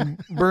darn thing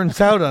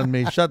burns out on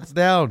me, shuts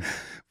down.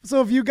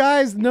 So if you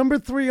guys, number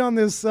 3 on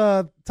this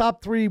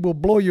top 3 will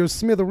blow your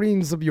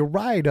smithereens of your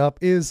ride up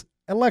is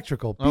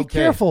electrical. Be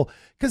careful,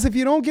 because if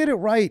you don't get it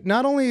right,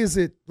 not only is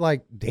it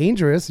like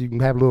dangerous, you can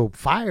have a little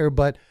fire,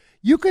 but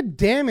you could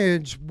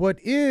damage what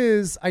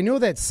is. I know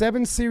that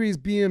 7 Series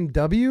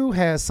BMW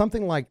has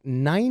something like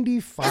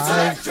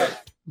 95.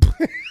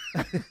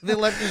 The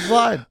electric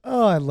slide.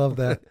 Oh, I love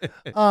that.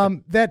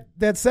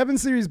 That 7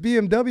 Series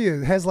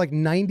BMW has like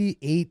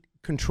 98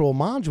 control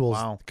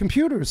modules,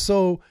 computers.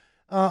 So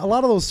a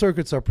lot of those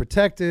circuits are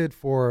protected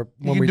for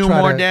when we do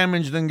try more to,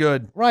 damage than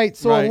good. Right.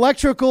 So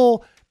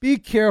electrical, be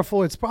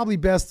careful. It's probably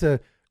best to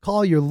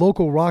call your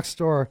local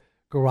Rockstar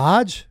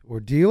garage or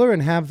dealer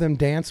and have them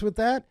dance with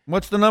that.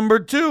 What's the number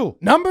 2?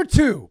 Number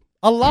 2,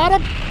 a lot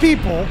of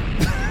people.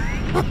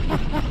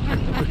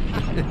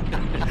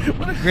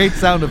 What a great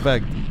sound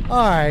effect.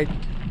 All right.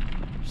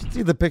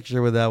 See the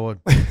picture with that one.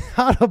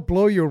 How to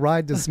blow your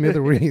ride to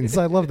smithereens.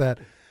 I love that.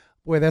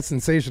 Boy, that's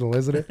sensational,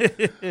 isn't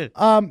it?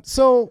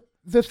 So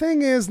the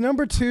thing is,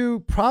 number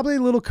 2, probably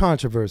a little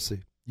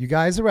controversy. You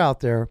guys are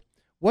out there.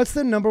 What's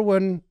the number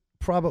 1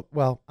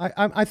 Well,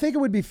 I think it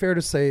would be fair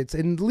to say it's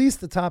in at least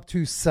the top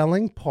 2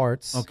 selling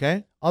parts.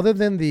 Okay. Other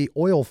than the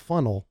oil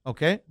funnel.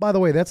 Okay. By the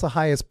way, that's the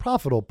highest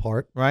profitable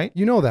part. Right.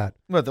 You know that.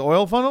 What, the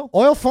oil funnel?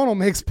 Oil funnel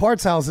makes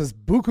parts houses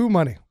buku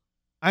money.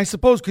 I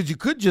suppose because you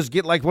could just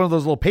get like one of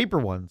those little paper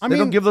ones. They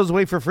don't give those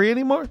away for free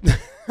anymore?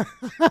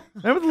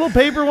 Remember the little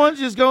paper ones?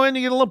 You just go in and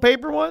you get a little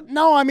paper one?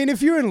 No, I mean,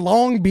 if you're in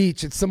Long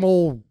Beach, it's some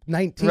old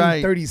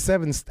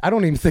 1937. I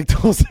don't even think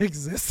those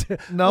exist.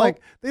 No? Like,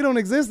 they don't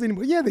exist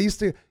anymore. Yeah, they used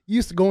to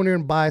go in there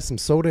and buy some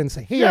soda and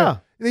say, hey,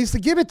 they used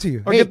to give it to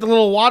you. Or get the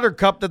little water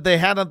cup that they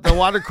had at the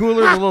water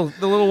cooler,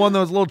 the little one that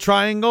was a little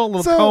triangle, a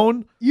little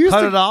cone,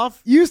 cut it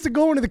off. You used to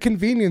go into the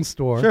convienience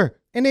store. Sure.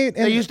 And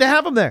they used to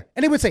have them there.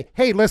 And they would say,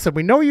 hey, listen,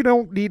 we know you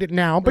don't need it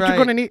now, but you're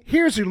going to need,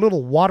 here's your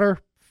little water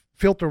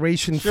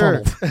filtration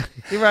funnel.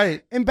 You're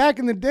right. And back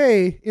in the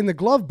day, in the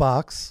glove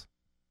box,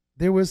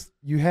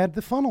 you had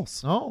the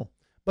funnels. Oh.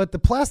 But the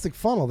plastic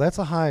funnel, that's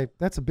a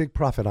big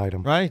profit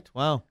item. Right.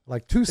 Wow.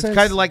 Like 2 cents. It's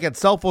kind of like at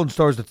cell phone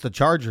stores, it's the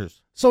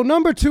chargers. So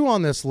number 2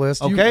 on this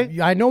list. Okay.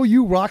 I know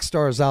you rock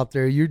stars out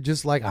there, you're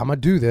just like, I'm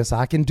going to do this.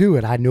 I can do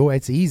it. I know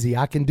it's easy.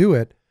 I can do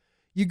it.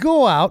 You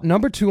go out,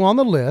 number 2 on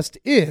the list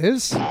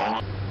is...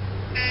 Oh,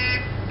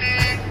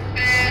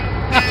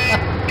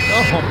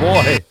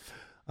 boy.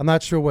 I'm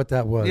not sure what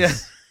that was. Yeah.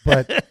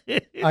 But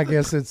I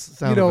guess it's,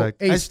 sound effect.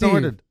 Hey, I Steve,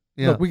 snorted.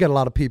 Yeah. Look, we got a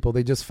lot of people.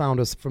 They just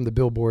found us from the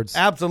billboards.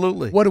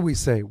 Absolutely. What do we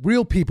say?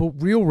 Real people,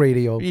 real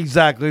radio.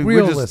 Exactly.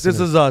 Real this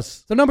is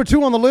us. So number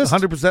 2 on the list.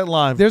 100%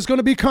 live. There's going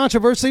to be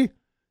controversy.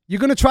 You're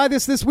going to try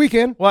this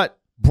weekend. What?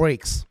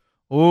 Brakes.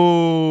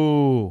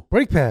 Ooh.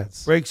 Brake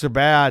pads. Brakes are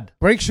bad.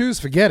 Brake shoes,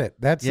 forget it.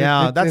 That's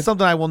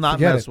something I will not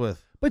mess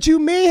with. But you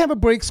may have a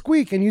brake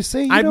squeak, and you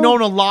say, I've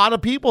known a lot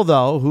of people,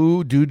 though,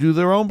 who do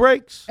their own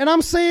brakes. And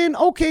I'm saying,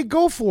 okay,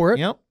 go for it.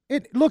 Yep.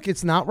 Look,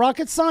 it's not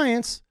rocket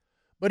science,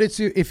 but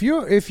it's if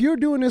you're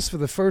doing this for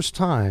the first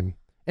time,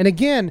 and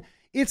again,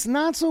 it's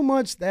not so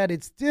much that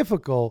it's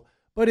difficult,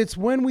 but it's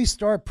when we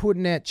start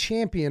putting that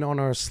champion on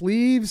our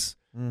sleeves,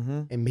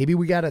 and maybe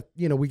we got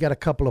a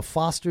couple of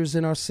Fosters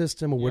in our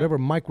system or whatever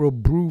micro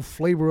brew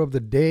flavor of the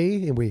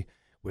day, and we're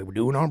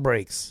doing our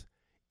brakes.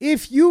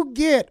 If you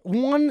get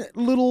one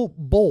little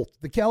bolt,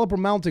 the caliper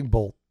mounting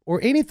bolt, or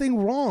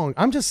anything wrong,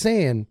 I'm just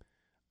saying,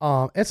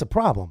 it's a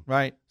problem.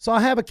 Right. So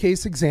I have a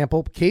case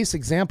example. Case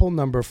example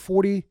number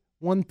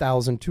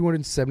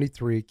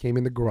 41,273 came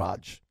in the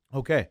garage.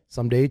 Okay.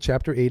 Someday,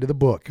 chapter 8 of the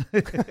book.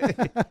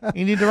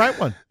 You need to write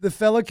one. The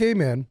fella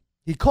came in.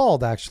 He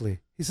called,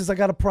 actually. He says, I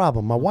got a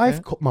problem. My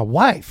wife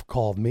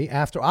called me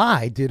after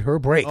I did her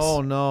brakes.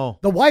 Oh, no.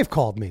 The wife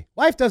called me.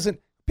 Wife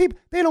doesn't, people,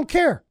 they don't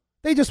care.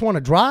 They just want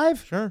to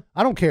drive. Sure.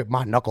 I don't care.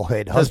 My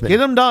knucklehead Just husband. get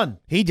them done.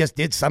 He just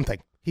did something.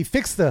 He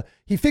fixed the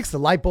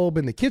light bulb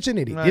in the kitchen,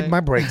 and he did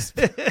my brakes.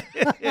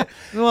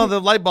 Well,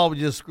 the light bulb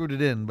just screwed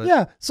it in. But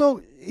yeah.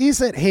 So he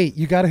said, hey,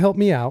 you got to help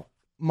me out.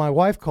 My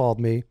wife called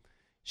me.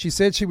 She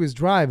said she was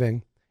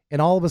driving, and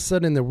all of a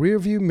sudden in the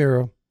rearview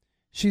mirror,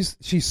 she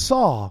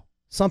saw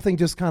something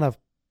just kind of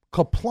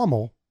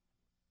kaplummel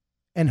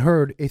and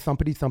heard a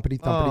thumpity, thumpity,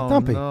 thumpity,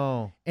 thumping.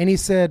 No. And he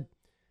said,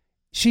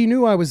 she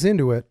knew I was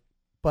into it,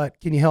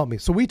 but can you help me?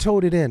 So we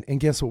towed it in, and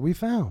guess what we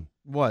found?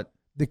 What?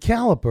 The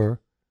caliper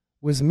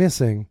was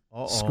missing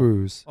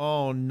screws.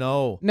 Oh,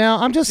 no. Now,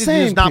 I'm just saying,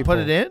 Did you just not people,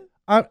 put it in?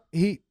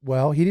 He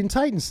didn't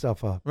tighten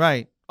stuff up.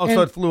 Right. Oh, And-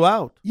 so it flew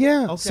out.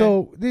 Yeah. Okay.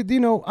 So,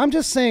 I'm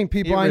just saying,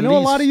 people, It I know a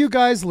lot released. of you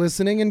guys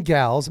listening and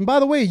gals. And by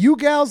the way, you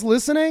gals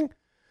listening,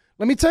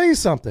 let me tell you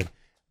something.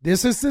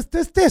 This is the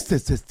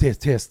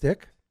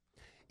statistic.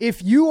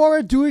 If you are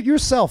a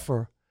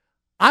do-it-yourselfer,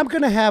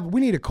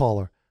 we need a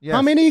caller. Yes.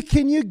 How many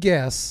can you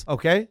guess?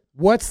 Okay.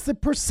 What's the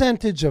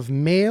percentage of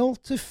male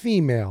to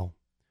female?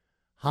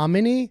 How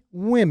many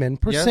women,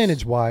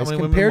 percentage-wise, How many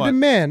women compared to what?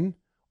 men,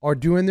 are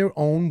doing their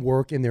own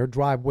work in their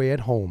driveway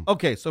at home?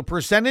 Okay, so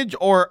percentage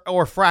or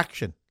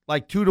fraction?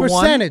 Like 2 to 1?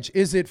 Percentage.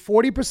 Is it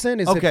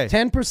 40%? Is Okay. it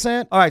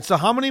 10%? All right, so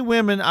how many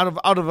women out of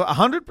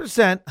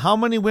 100%, how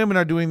many women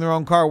are doing their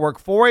own car work?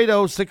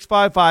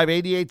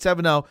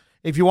 480-655-8870.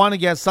 If you want to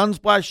get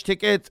Sunsplash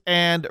tickets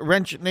and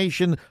Wrench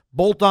Nation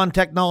bolt-on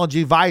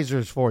technology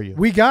visors for you.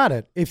 We got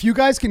it. If you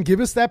guys can give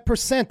us that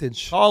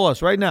percentage, Call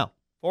us right now.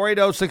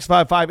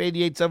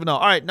 480-655-8870. All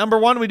right, number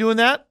 1, we doing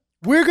that?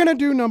 we're going to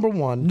do number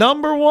one.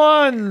 Number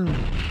 1.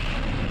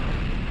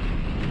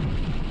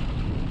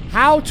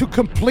 How to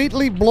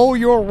completely blow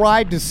your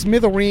ride to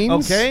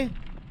smithereens. Okay.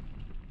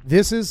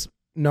 This is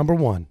number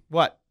one.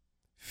 What?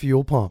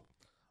 Fuel pump.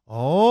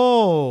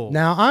 Oh.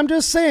 Now, I'm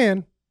just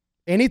saying,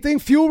 anything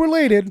fuel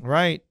related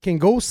Right, can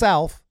go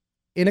south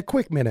in a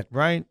quick minute.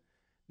 right.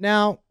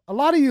 Now, a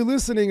lot of you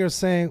listening are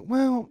saying,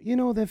 well,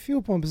 that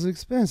fuel pump is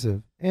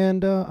expensive.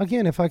 And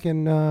again, if I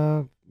can,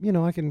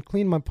 I can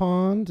clean my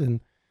pond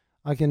and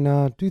I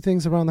can do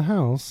things around the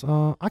house,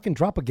 I can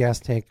drop a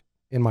gas tank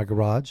in my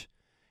garage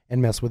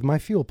and mess with my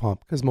fuel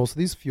pump because most of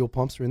these fuel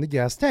pumps are in the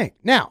gas tank.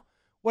 Now,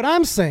 what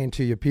I'm saying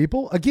to you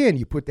people, again,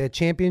 you put that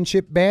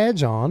championship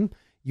badge on,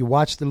 you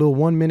watch the little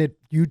 1-minute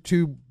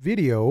YouTube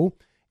video,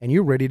 and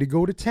you're ready to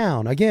go to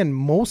town. Again,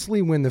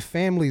 mostly when the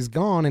family's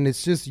gone and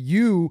it's just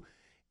you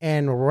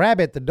and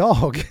Rabbit the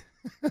dog.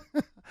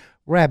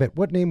 Rabbit,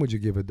 what name would you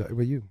give a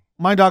dog? You?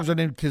 My dogs are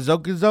named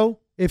Kizokizo.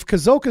 If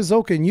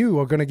Kazoka and you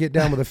are going to get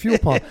down with a fuel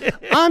pump,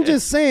 I'm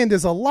just saying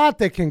there's a lot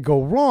that can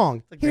go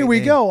wrong. Here we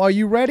go. Are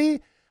you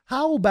ready?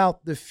 How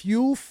about the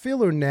fuel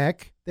filler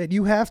neck that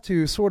you have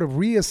to sort of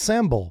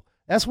reassemble?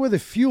 That's where the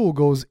fuel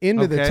goes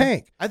into the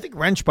tank. I think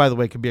Wrench, by the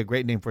way, could be a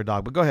great name for a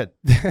dog, but go ahead.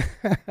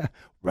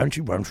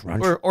 Wrenchy, wrench.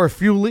 Or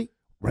Fuely.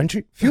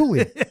 Wrenchy,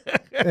 Fuely.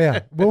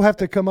 Yeah, we'll have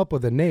to come up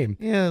with a name.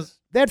 Yes.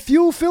 That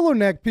fuel filler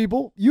neck,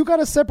 people, you got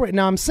to separate.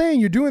 Now, I'm saying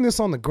you're doing this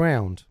on the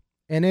ground,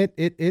 and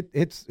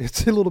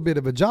it's a little bit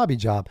of a jobby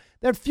job.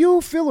 That fuel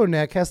filler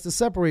neck has to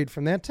separate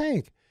from that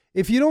tank.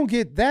 If you don't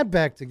get that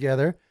back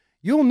together,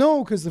 you'll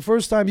know because the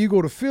first time you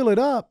go to fill it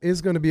up, it's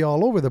going to be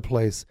all over the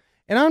place.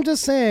 And I'm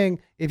just saying,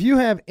 if you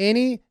have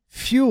any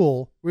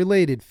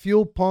fuel-related,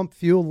 fuel pump,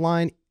 fuel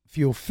line,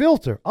 fuel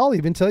filter, I'll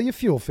even tell you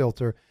fuel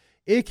filter,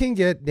 it can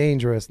get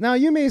dangerous. Now,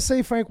 you may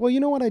say, Frank, well, you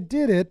know what? I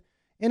did it,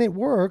 and it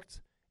worked,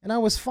 and I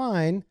was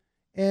fine.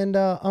 And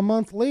a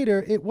month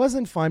later, it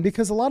wasn't fine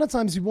because a lot of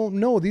times you won't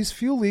know. These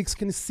fuel leaks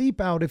can seep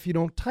out if you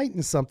don't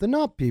tighten something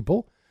up,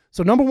 people.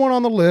 So number one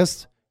on the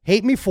list,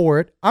 hate me for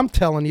it. I'm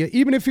telling you,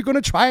 even if you're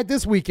going to try it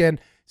this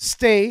weekend,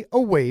 stay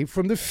away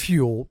from the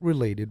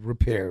fuel-related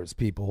repairs,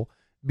 people.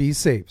 Be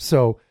safe.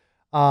 So,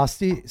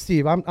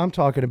 Steve, I'm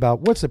talking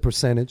about what's the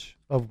percentage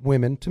of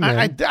women to men?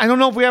 I don't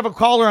know if we have a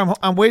caller.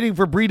 I'm waiting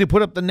for Bree to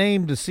put up the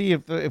name to see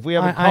if we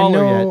have a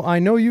caller yet. I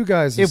know you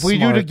guys are If we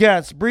smart. do to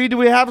guess. Bree, do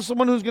we have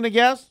someone who's going to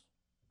guess?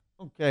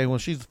 Okay, well,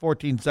 she's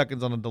 14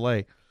 seconds on a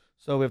delay.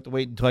 So we have to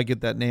wait until I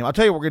get that name. I'll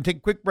tell you, we're going to take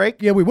a quick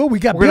break. Yeah, we will. We're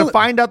going to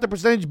find out the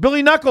percentage.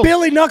 Billy Knuckles.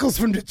 Billy Knuckles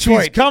from Detroit.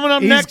 He's coming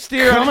up next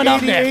here on coming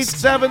up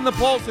next. 88.7 The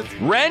Pulse. It's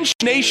Wrench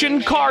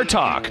Nation Car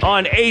Talk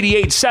on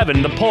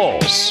 88.7 The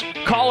Pulse.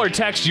 Call or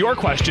text your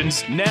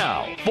questions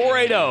now.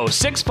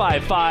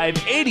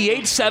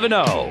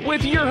 480-655-8870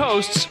 with your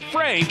hosts,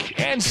 Frank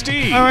and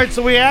Steve. All right,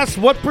 so we asked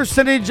what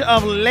percentage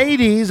of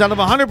ladies out of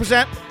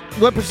 100%,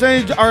 what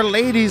percentage are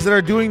ladies that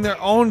are doing their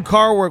own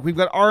car work? We've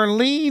got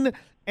Arlene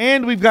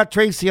and we've got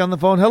Tracy on the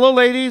phone. Hello,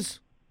 ladies.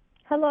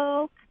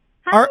 Hello.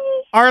 Hi.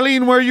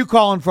 Arlene, where are you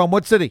calling from?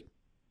 What city?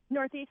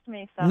 Northeast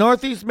Mesa.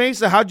 Northeast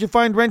Mesa. How'd you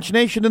find Wrench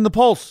Nation in the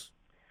Pulse?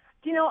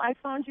 Do you know, I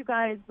found you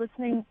guys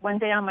listening one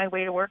day on my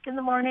way to work in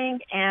the morning,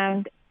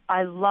 and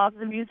I love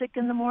the music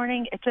in the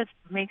morning. It just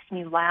makes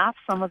me laugh,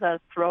 some of the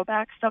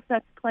throwback stuff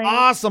that's playing.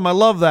 Awesome. I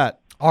love that.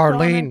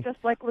 Arlene. So I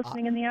just like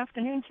listening in the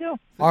afternoon, too.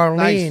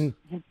 Arlene,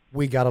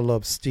 we got to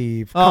love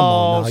Steve. Come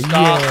on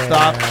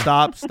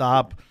now.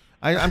 Stop.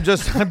 I'm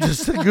just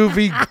a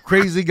goofy,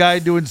 crazy guy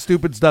doing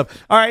stupid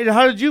stuff. All right,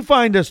 how did you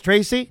find us,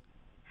 Tracy?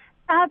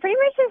 Pretty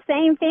much the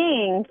same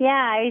thing. Yeah,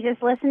 I was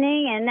just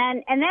listening, and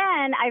then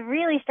I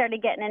really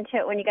started getting into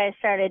it when you guys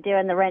started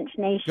doing the Wrench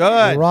Nation.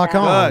 Good. Rock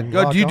on.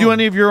 Good. Do you do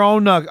any of your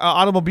own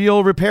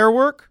automobile repair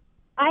work?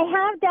 I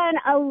have done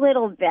a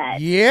little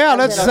bit. Yeah,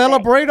 let's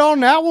celebrate on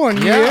that one.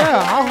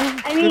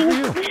 Yeah. I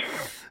mean,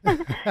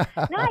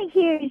 Not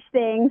huge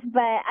things,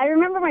 but I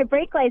remember my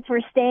brake lights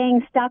were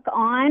staying stuck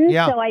on,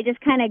 so I just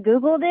kind of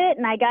Googled it,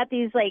 and I got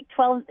these like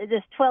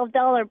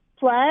 $12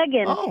 plug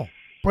and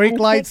brake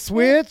light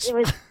switch. It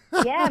was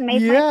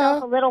made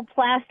myself a little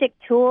plastic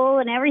tool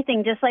and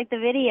everything, just like the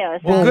video.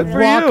 So well, good for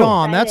rock you.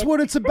 On. That's what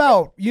it's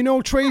about. You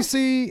know,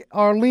 Tracy,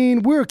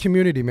 Arlene, we're a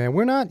community, man.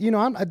 We're not,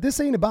 this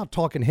ain't about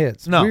talking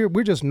hits. No.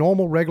 We're just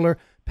normal, regular,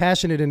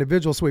 passionate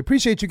individuals. So we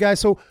appreciate you guys.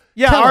 So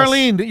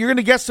Arlene, you're going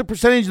to guess the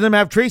percentage of them.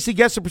 Have Tracy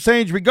guess the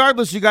percentage.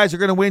 Regardless, you guys are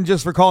going to win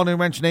just for calling in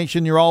Wrench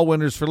Nation. You're all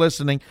winners for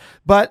listening.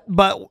 But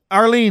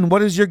Arlene,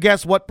 what is your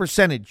guess? What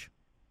percentage?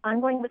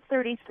 I'm going with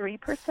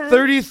 33%.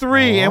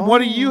 33. And what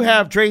do you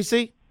have,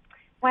 Tracy?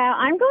 Wow,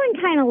 I'm going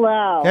kind of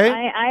low.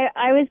 Okay.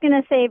 I was going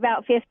to say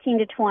about 15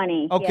 to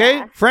 20. Okay.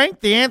 Yeah. Frank,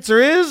 the answer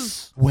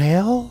is?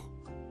 Well,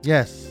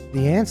 yes.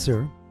 The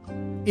answer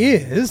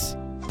is...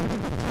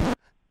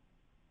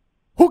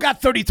 Who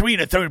got 33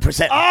 to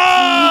 30%?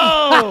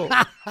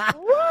 Oh!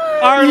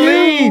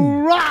 Arlene!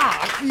 You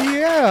rock!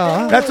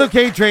 Yeah. That's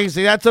okay,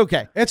 Tracy. That's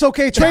okay. It's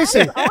okay,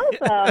 Tracy.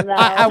 Awesome, though.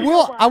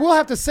 I will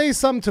have to say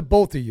something to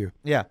both of you.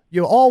 Yeah.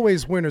 You're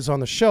always winners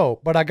on the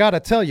show, but I got to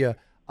tell you,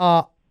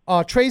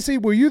 Tracy,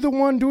 were you the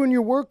one doing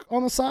your work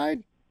on the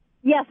side?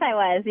 Yes, I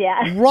was,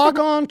 yeah. Rock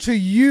on to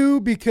you,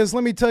 because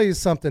let me tell you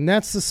something.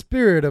 That's the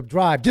spirit of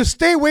drive. Just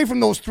stay away from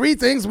those 3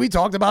 things we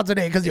talked about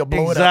today, because you'll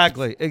blow it up.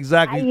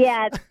 Exactly.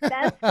 Yeah,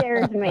 that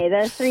scares me.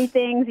 Those 3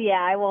 things,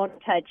 I won't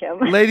touch them.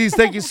 Ladies,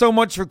 thank you so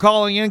much for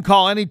calling in.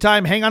 Call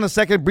anytime. Hang on a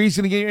second. Bree's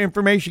going to get your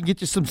information,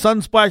 get you some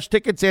Sunsplash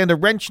tickets and a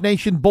Wrench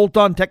Nation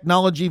bolt-on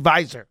technology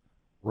visor.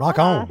 Rock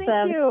on. Awesome.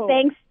 Thank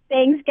you.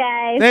 Thanks,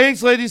 guys.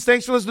 Thanks, ladies.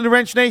 Thanks for listening to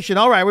Wrench Nation.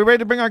 All right, we ready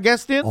to bring our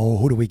guest in? Oh,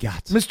 who do we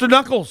got? Mr.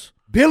 Knuckles.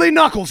 Billy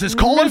Knuckles is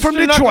calling from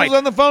Detroit. Knuckles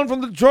on the phone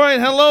from Detroit.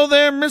 Hello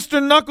there,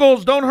 Mr.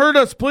 Knuckles. Don't hurt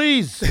us,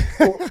 please.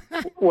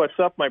 What's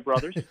up, my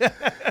brothers?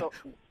 So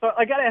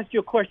I got to ask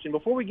you a question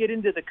before we get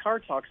into the car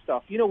talk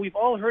stuff. We've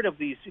all heard of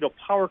these,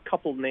 power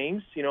couple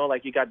names.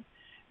 Like you got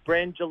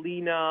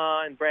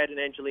Brangelina and Brad and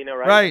Angelina,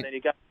 right? Right. And then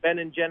you got Ben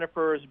and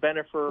Jennifer's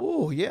Bennifer.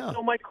 Oh, yeah.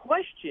 So my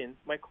question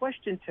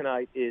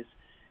tonight is,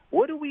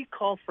 what do we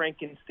call Frank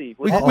and Steve?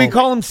 We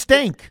call him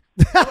Stank.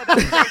 He stole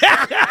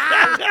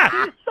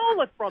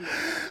it from me.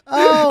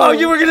 Oh,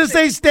 you were going to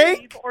say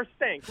Stank? Or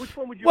Stank? Which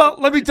one would you? Well,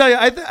 let me tell you,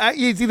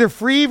 it's either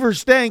Freeve or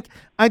Stank.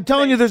 I'm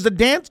telling you, there's a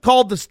dance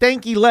called the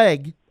Stanky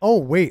Leg. Oh,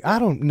 wait, I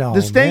don't know. The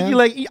Stanky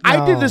Leg.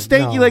 I did the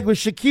Stanky Leg with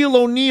Shaquille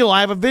O'Neal.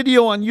 I have a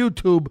video on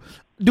YouTube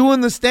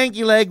doing the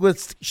Stanky Leg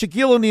with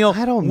Shaquille O'Neal.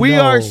 I don't know. We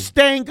are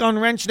Stank on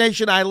Wrench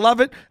Nation. I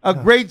love it. A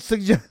great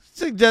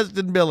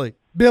suggestion, Billy.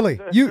 Billy,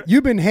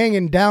 you've been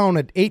hanging down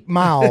at 8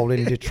 Mile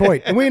in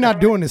Detroit, and we're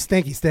not doing the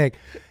stanky stank.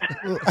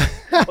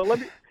 Well, let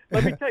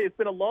me tell you, it's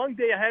been a long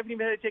day. I haven't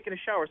even had to take a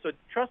shower, so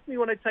trust me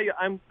when I tell you,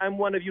 I'm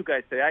one of you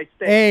guys today. I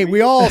stink. Hey,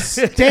 we all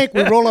stink.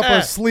 We roll up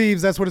our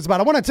sleeves. That's what it's about.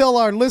 I want to tell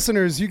our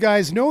listeners, you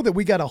guys know that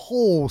we got a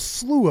whole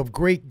slew of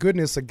great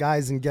goodness of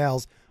guys and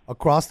gals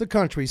across the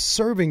country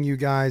serving you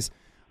guys,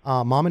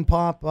 mom and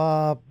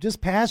pop,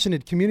 just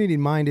passionate,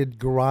 community-minded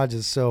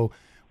garages. So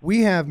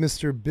we have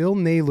Mr. Bill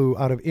Nalu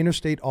out of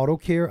Interstate Auto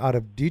Care out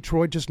of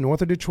Detroit, just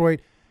north of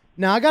Detroit.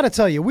 Now, I got to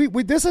tell you,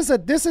 this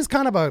is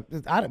kind of we're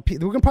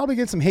going to probably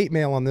get some hate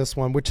mail on this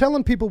one. We're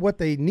telling people what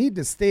they need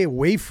to stay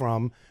away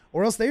from,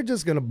 or else they're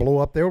just going to blow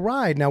up their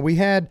ride. Now, we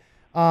had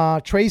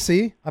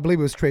Tracy, I believe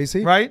it was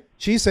Tracy. Right.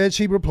 She said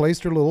she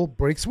replaced her little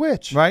brake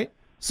switch. Right.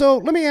 So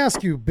let me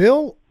ask you,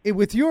 Bill,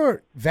 with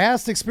your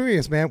vast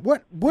experience, man,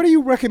 what do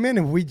you recommend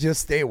if we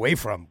just stay away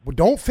from?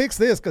 Don't fix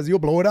this because you'll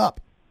blow it up.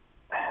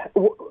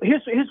 Well,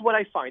 here's what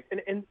I find,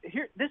 and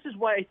here this is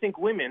why I think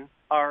women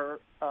are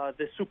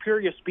the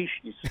superior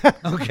species.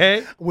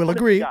 Okay, we'll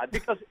agree. God,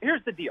 because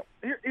here's the deal.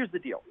 Here's the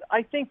deal.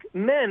 I think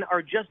men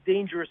are just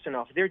dangerous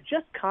enough. They're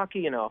just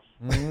cocky enough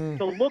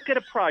to look at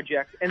a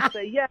project and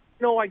say, "Yeah,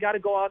 no, I got to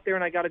go out there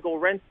and I got to go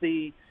rent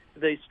the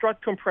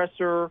strut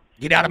compressor.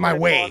 Get out of my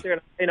way.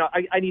 And,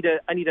 I need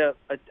a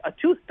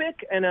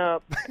toothpick and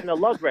a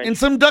lug wrench and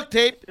some duct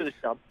tape. To the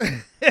job.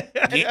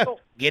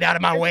 Get out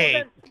of my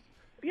way."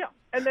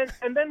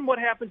 And then what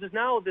happens is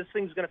now this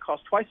thing's going to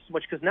cost twice as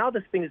much because now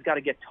this thing has got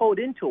to get towed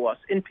into us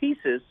in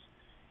pieces,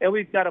 and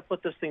we've got to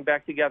put this thing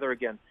back together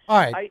again. All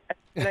right.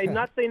 And I'm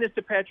not saying this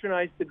to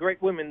patronize the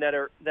great women that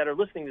are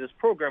listening to this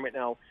program right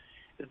now.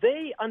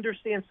 They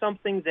understand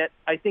something that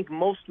I think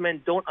most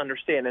men don't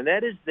understand, and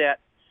that is that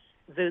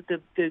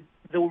the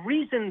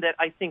reason that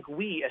I think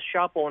we as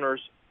shop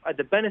owners,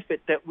 the benefit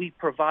that we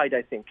provide,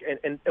 I think,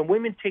 and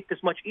women take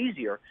this much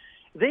easier.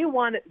 They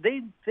want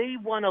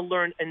to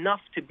learn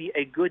enough to be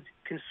a good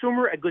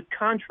consumer, a good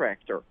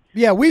contractor.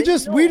 Yeah,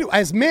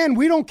 as men,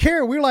 we don't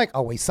care. We're like,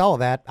 oh, we saw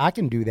that. I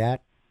can do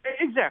that.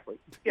 Exactly.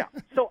 Yeah.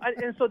 So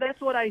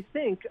that's what I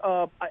think.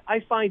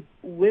 I find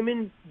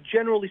women,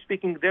 generally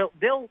speaking, the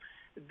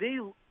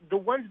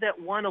ones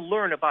that want to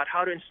learn about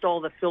how to install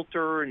the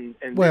filter and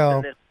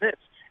this,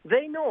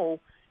 they know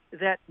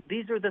that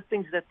these are the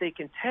things that they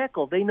can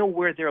tackle. They know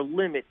where their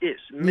limit is.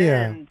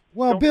 Men,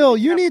 Well, Bill,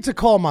 you need to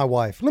call my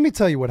wife. Let me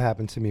tell you what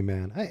happened to me,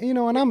 man.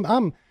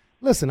 And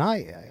Listen,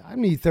 I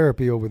need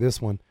therapy over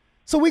this one.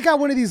 So we got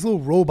one of these little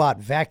robot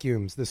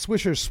vacuums, the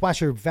Swisher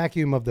Swasher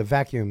vacuum of the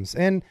vacuums.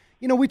 And,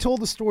 we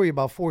told the story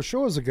about 4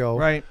 shows ago.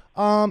 Right.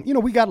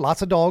 We got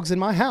lots of dogs in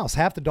my house.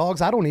 Half the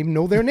dogs, I don't even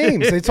know their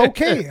names. It's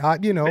okay. They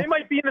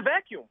might be in the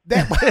vacuum.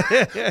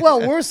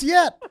 Well, worse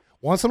yet.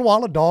 Once in a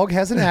while, a dog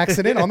has an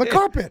accident on the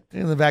carpet.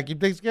 And the vacuum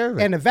takes care of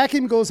it. And the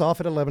vacuum goes off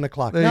at 11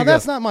 o'clock. Now,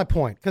 that's not my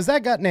point, because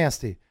that got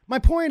nasty. My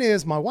point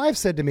is, my wife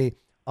said to me,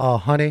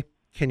 honey,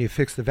 can you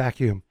fix the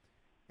vacuum?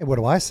 And what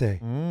do I say?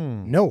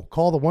 No,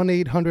 call the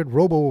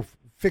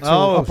 1-800-ROBO-FIXER.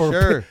 Oh,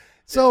 sure.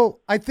 So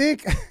I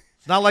think...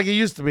 It's not like it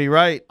used to be,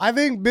 right? I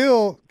think,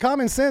 Bill,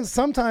 common sense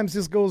sometimes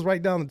just goes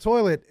right down the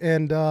toilet.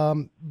 And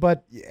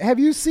but have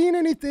you seen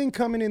anything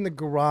coming in the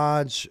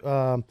garage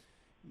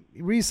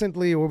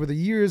recently over the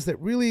years that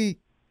really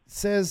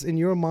says in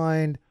your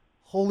mind,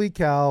 holy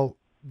cow,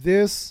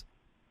 this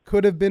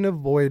could have been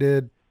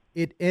avoided.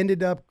 It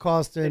ended up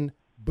costing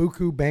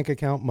buku bank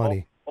account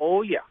money.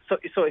 Oh yeah.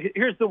 So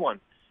here's the one.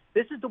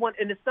 This is the one,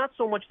 and it's not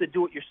so much the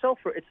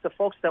do-it-yourselfer. It's the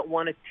folks that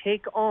want to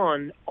take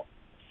on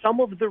some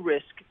of the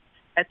risk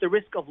at the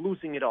risk of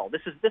losing it all.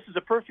 This is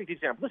a perfect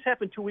example. This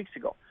happened 2 weeks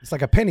ago. It's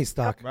like a penny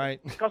stock. Right.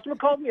 Customer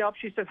called me up.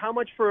 She said, how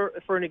much for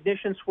an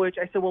ignition switch?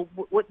 I said, well,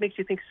 what makes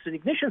you think it's an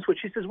ignition switch?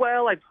 She says,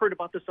 well, I've heard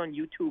about this on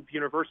YouTube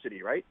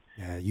University, right?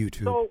 Yeah,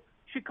 YouTube. So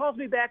she calls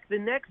me back the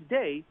next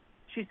day.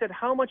 She said,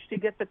 how much to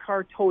get the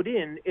car towed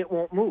in? It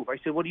won't move. I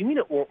said, what do you mean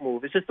it won't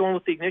move? Is this the one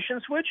with the ignition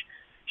switch?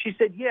 She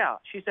said, yeah.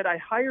 She said, I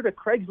hired a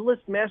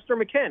Craigslist master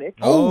mechanic.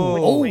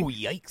 Oh,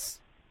 yikes.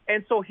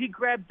 And so he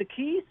grabbed the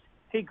keys.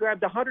 He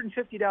grabbed a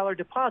 $150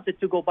 deposit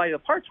to go buy the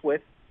parts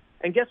with,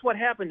 and guess what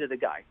happened to the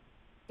guy?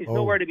 He's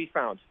nowhere to be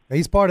found.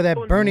 He's part of that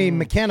Bernie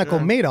Mechanical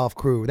Madoff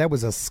crew. That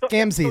was a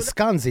Ponzi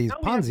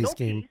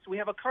scheme. Keys. We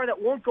have a car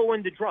that won't go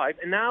into drive,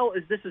 and now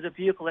this is a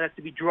vehicle that has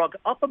to be drug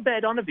up a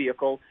bed on a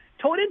vehicle,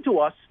 towed into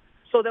us,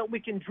 so that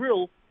we can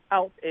drill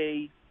out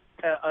a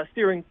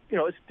steering.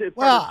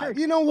 Well,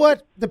 you know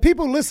what? The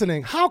people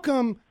listening, how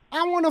come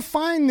I want to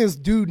find this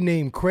dude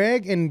named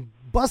Craig and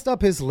bust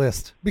up his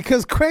list,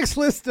 because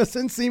Craigslist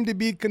doesn't seem to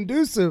be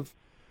conducive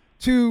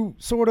to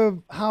sort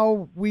of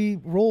how we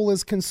roll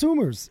as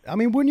consumers. I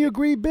mean, wouldn't you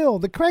agree, Bill?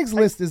 The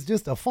Craigslist is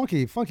just a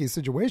funky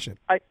situation.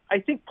 I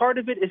think part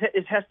of it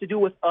has to do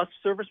with us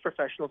service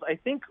professionals. I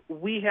think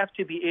we have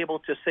to be able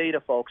to say to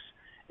folks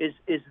is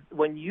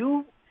when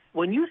you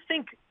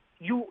think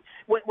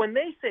when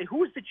they say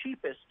who is the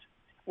cheapest,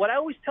 what I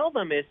always tell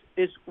them is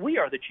we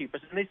are the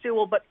cheapest, and they say,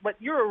 well, but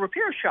you're a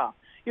repair shop.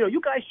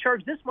 You guys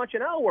charge this much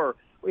an hour.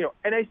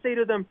 And I say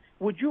to them,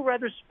 would you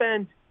rather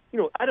spend,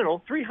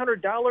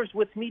 $300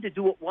 with me to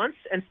do it once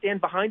and stand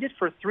behind it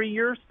for 3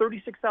 years,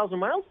 36,000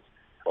 miles?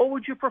 Or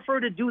would you prefer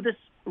to do this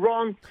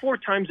wrong 4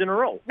 times in a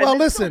row? Well,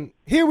 listen,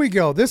 here we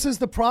go. This is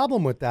the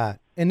problem with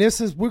that. And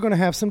we're going to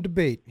have some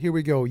debate. Here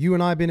we go. You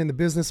and I have been in the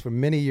business for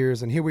many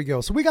years, and here we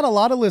go. So we got a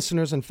lot of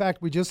listeners. In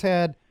fact, we just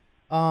had,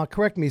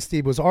 correct me,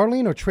 Steve, was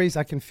Arlene or Tracy?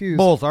 I confused.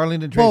 Both,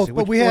 Arlene and Tracy. Both,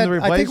 but we had,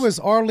 I think it was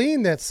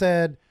Arlene that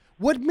said,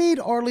 what made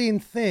Arlene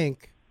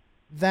think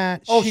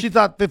that she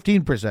thought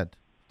 15%.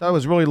 That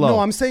was really low. No,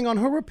 I'm saying on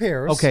her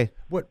repairs. Okay.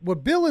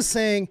 What Bill is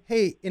saying,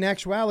 hey, in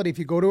actuality, if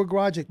you go to a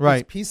garage,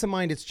 it's peace of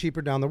mind, it's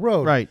cheaper down the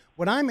road. Right.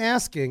 What I'm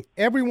asking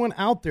everyone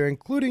out there,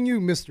 including you,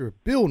 Mr.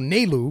 Bill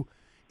Nalu,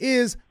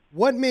 is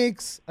what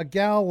makes a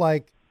gal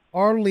like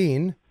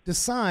Arlene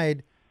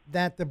decide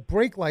that the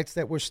brake lights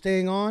that we're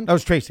staying on. That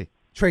was Tracy.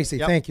 Tracy,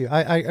 yep. Thank you.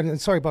 I'm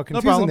sorry about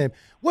confusing them.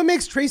 What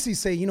makes Tracy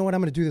say, you know what,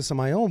 I'm going to do this on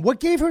my own? What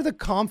gave her the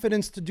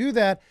confidence to do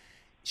that?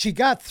 She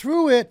got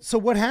through it. So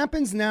what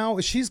happens now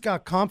is she's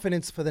got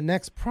confidence for the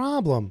next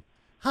problem.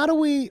 How do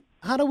we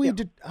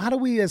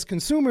as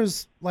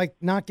consumers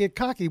not get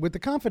cocky with the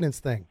confidence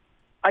thing?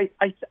 I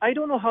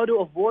don't know how to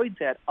avoid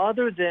that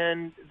other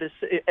than this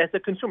as a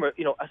consumer,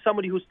 as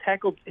somebody who's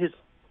tackled his,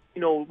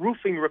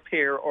 roofing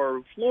repair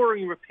or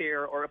flooring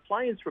repair or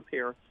appliance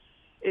repair.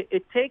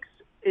 It takes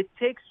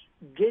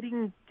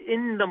getting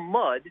in the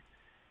mud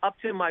up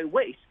to my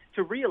waist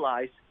to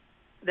realize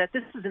that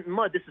this isn't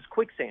mud, this is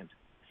quicksand.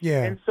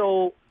 Yeah. And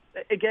so,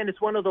 again, it's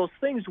one of those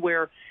things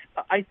where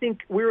I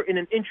think we're in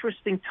an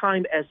interesting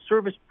time as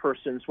service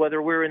persons,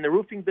 whether we're in the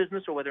roofing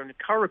business or whether in the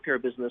car repair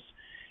business.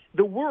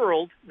 The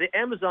world, the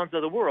Amazons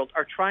of the world,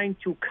 are trying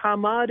to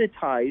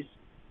commoditize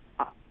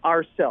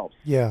ourselves.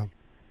 Yeah.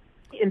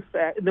 In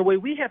fact, the way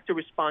we have to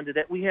respond to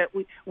that,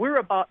 we're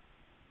about,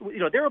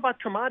 they're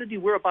about commodity,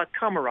 we're about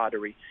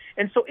camaraderie.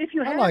 And so if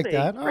you have that. Tracy,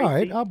 all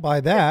right, I'll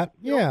buy that.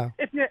 Yeah.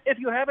 If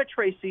you have a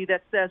Tracy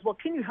that says, well,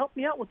 can you help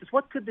me out with this?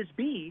 What could this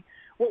be?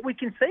 What we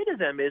can say to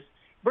them is,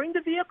 bring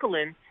the vehicle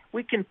in.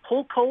 We can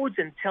pull codes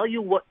and tell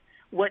you what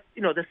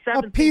the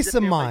 7 peace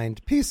of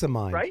mind,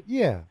 right?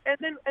 Yeah.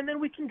 And then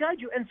we can guide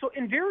you. And so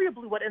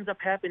invariably, what ends up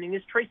happening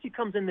is Tracy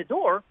comes in the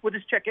door with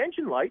his check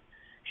engine light.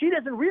 She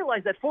doesn't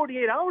realize that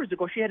 48 hours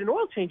ago she had an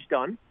oil change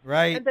done,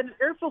 right? And then an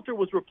air filter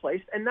was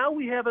replaced, and now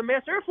we have a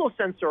mass airflow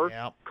sensor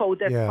code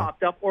that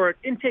popped up, or an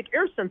intake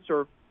air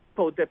sensor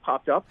code that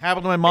popped up.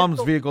 Happened to my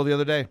mom's vehicle the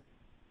other day.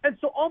 And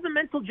so all the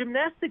mental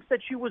gymnastics that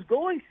she was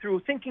going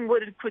through, thinking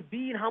what it could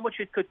be and how much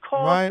it could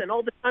cost, and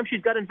all the time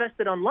she's got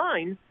invested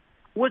online,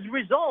 was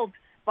resolved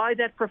by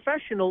that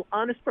professional,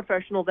 honest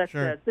professional that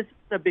says, this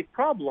is a big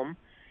problem.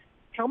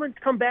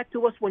 Come back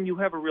to us when you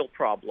have a real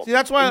problem. See,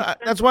 that's why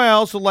I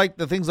also like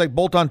the things like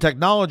Bolt-On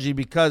Technology,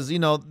 because,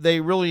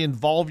 they really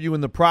involve you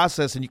in the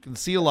process and you can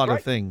see a lot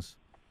of things.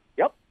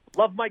 Yep.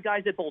 Love my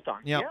guys at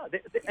Bolt-On. Yep.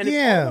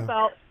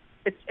 Yeah.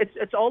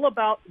 It's all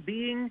about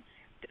being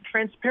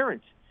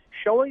transparent,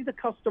 showing the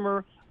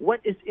customer what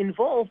is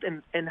involved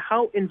and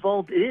how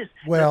involved it is.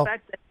 Well, the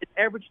fact that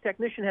the average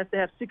technician has to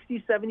have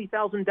 $60,000,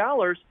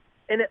 $70,000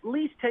 and at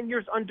least 10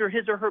 years under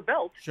his or her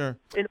belt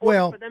in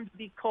order for them to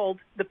be called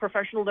the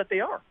professional that they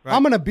are. Right.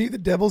 I'm going to be the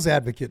devil's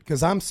advocate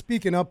because I'm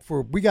speaking up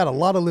for, we got a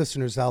lot of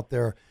listeners out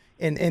there,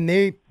 and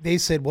they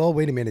said, well,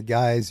 wait a minute,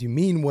 guys, you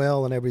mean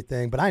well and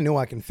everything, but I know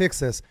I can fix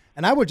this.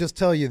 And I would just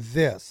tell you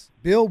this,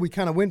 Bill, we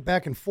kind of went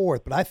back and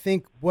forth, but I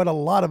think what a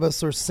lot of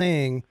us are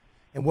saying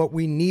and what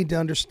we need to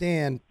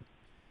understand,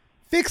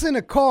 fixing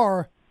a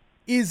car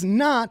is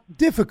not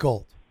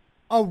difficult.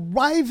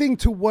 Arriving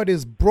to what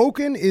is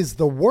broken is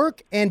the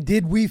work, and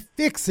did we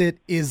fix it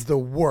is the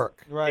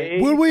work.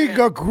 Right. Will we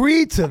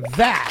agree to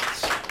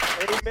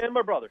that? Amen,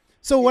 my brother.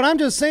 So what I'm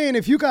just saying,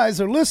 if you guys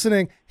are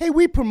listening, hey,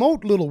 we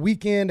promote little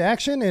weekend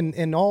action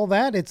and all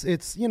that.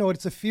 It's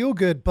a feel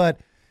good, but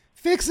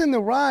fixing the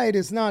ride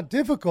is not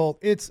difficult.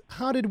 It's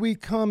how did we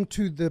come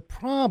to the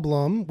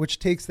problem, which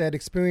takes that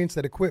experience,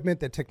 that equipment,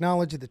 that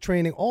technology, the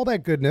training, all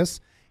that goodness,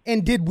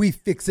 and did we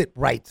fix it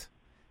right?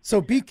 So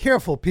be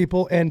careful,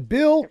 people. And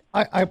Bill,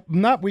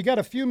 we got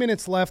a few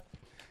minutes left.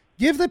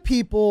 Give the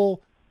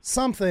people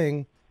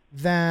something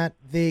that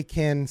they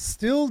can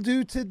still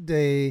do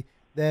today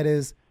that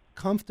is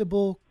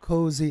comfortable,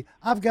 cozy.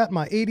 I've got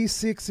my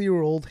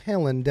 86-year-old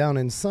Helen down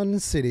in Sun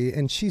City,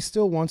 and she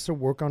still wants to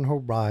work on her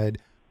ride.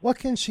 What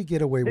can she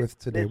get away with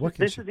today?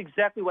 This is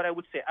exactly what I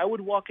would say. I would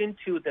walk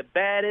into the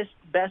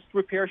best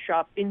repair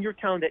shop in your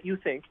town that you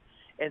think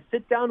and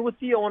sit down with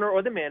the owner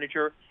or the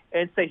manager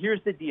and say,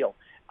 here's the deal.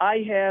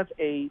 I have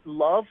a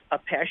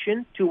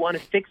passion to want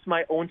to fix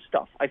my own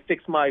stuff. I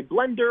fix my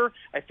blender.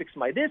 I fix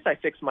my this. I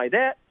fix my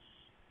that.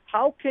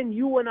 How can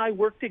you and I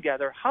work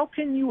together? How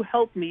can you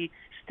help me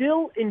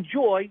still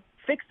enjoy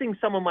fixing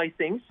some of my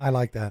things? I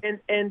like that.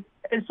 And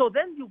so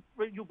then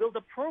you build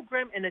a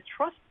program and a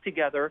trust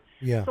together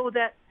so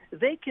that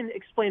they can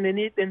explain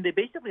it, and they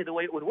basically the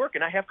way it would work.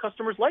 And I have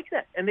customers like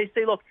that. And they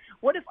say, look,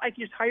 what if I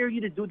just hire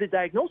you to do the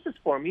diagnosis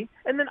for me,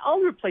 and then I'll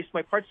replace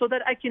my parts so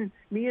that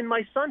me and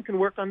my son can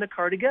work on the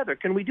car together.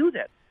 Can we do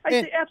that? I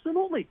say,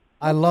 absolutely.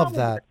 I love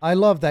that. I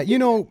love that.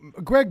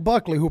 Greg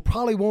Buckley, who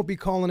probably won't be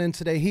calling in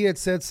today, he had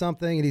said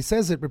something, and he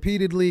says it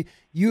repeatedly.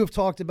 You have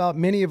talked about,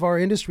 many of our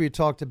industry have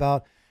talked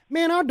about,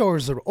 man, our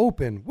doors are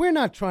open. We're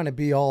not trying to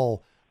be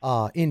all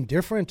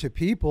indifferent to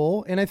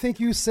people. And I think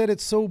you said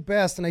it so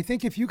best. And I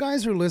think if you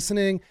guys are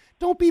listening,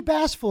 don't be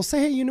bashful.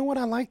 Say, hey, you know what?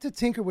 I like to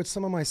tinker with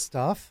some of my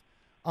stuff.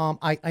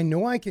 I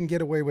know I can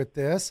get away with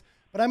this,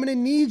 but I'm going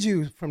to need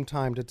you from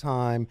time to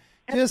time.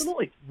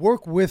 Absolutely. Just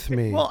work with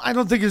me. Well, I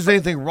don't think there's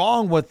anything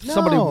wrong with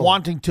somebody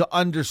wanting to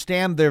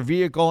understand their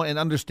vehicle and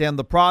understand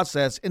the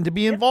process and to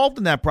be involved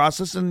in that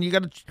process. And you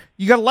got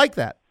to like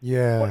that.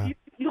 Yeah. Well,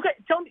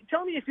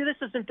 tell me if this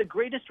isn't the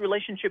greatest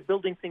relationship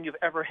building thing you've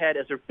ever had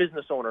as a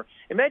business owner.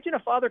 Imagine a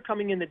father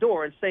coming in the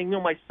door and saying,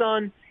 my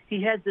son,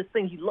 he has this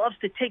thing. He loves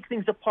to take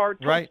things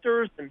apart,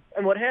 toasters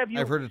and what have you.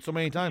 I've heard it so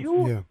many times.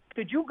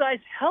 Could you guys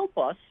help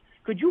us?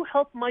 Could you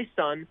help my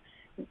son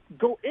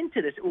go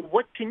into this?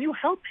 What can you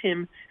help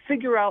him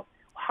figure out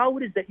how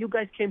it is that you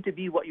guys came to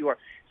be what you are?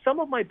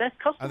 Some of my best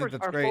customers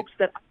are folks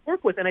that I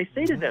work with, and I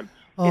say to them,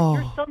 if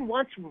your son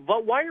wants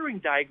wiring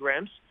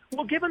diagrams,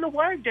 we'll give him the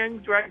wiring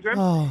diagrams,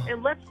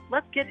 and let's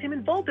get him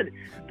involved in it.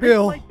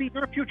 Bill, this might be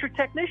your future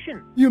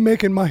technician. You're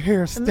making my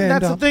hair stand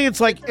up. That's the thing. It's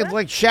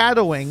like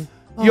shadowing.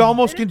 You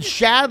almost can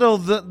shadow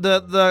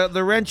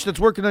the wrench that's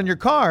working on your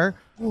car,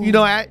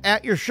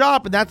 at your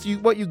shop, and that's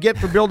what you get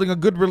for building a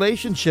good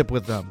relationship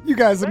with them. You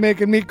guys are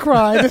making me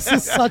cry. This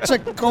is such a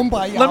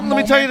kumbaya Let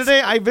me tell you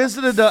today, I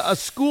visited a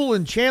school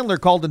in Chandler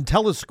called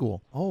IntelliSchool.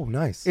 Oh,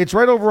 nice. It's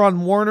right over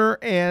on Warner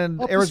and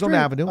Arizona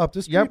Avenue. Up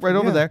the street. Yep, right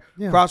over there,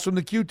 across from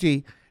the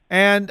QT.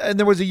 And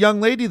there was a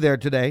young lady there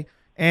today,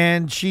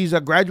 and she's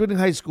graduating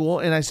high school,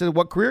 and I said,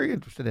 what career are you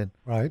interested in?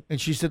 Right.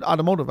 And she said,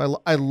 automotive.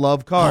 I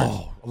love cars.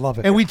 Oh, I love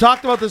it. And we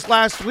talked about this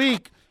last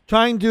week,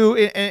 trying to,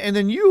 and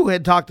then you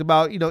had talked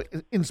about,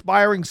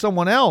 inspiring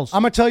someone else.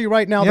 I'm going to tell you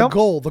right now the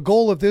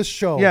goal of this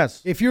show.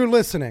 Yes. If you're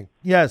listening.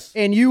 Yes.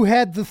 And you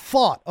had the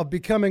thought of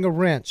becoming a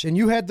wrench, and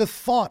you had the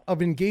thought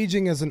of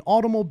engaging as an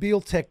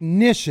automobile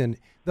technician,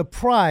 the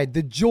pride,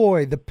 the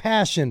joy, the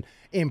passion,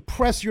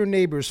 impress your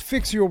neighbors,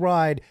 fix your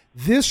ride,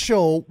 this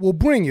show will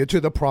bring you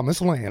to the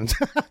promised land.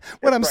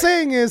 What I'm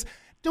saying is,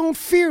 don't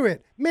fear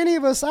it. Many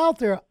of us out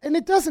there, and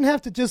it doesn't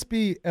have to just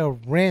be a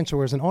wrench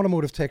or as an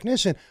automotive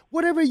technician.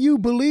 Whatever you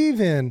believe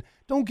in,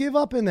 don't give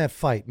up in that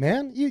fight,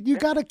 man. You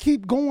got to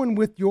keep going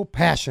with your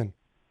passion.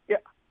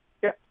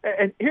 Yeah.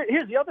 And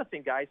here's the other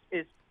thing, guys,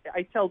 is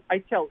I tell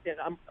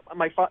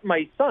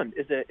my son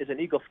is an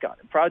Eagle Scout.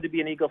 I'm proud to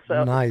be an Eagle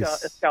Scout,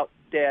 nice. Scout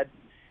dad.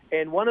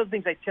 And one of the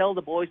things I tell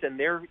the boys and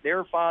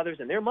their fathers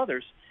and their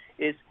mothers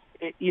is,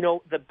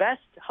 the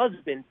best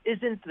husband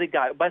isn't the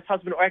guy. Best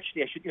husband, or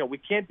actually, we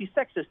can't be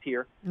sexist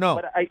here. No.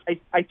 But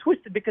I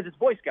twist it because it's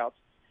Boy Scouts.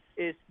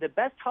 Is the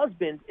best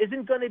husband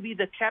isn't going to be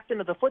the captain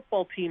of the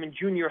football team in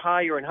junior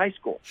high or in high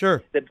school.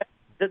 Sure.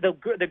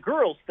 The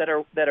girls that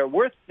are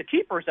worth the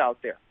keepers out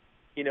there,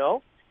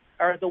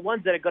 are the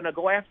ones that are going to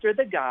go after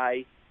the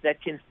guy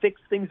that can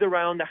fix things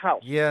around the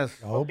house. Yes.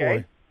 Oh okay?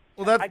 boy.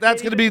 Well,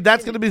 that's going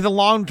to be the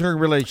long-term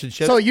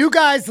relationship. So you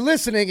guys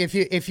listening,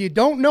 if you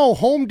don't know,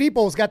 Home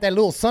Depot's got that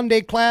little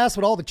Sunday class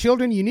with all the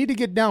children. You need to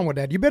get down with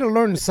that. You better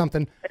learn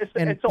something.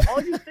 And so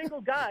all you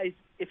single guys,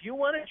 if you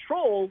want to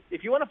troll,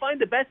 if you want to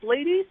find the best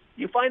ladies,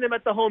 you find them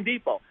at the Home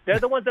Depot. They're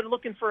the ones that are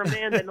looking for a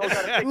man that knows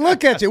how to fix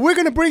Look at you. We're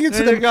going to bring you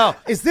to there you go.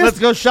 Let's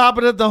go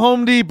shopping at the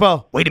Home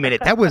Depot. Wait a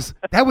minute. That was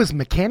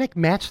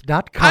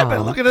mechanicmatch.com. I've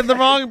been looking at the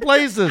wrong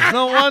places.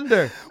 No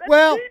wonder.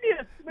 Well,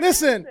 genius.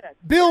 listen,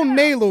 Bill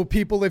Naylor,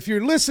 people, if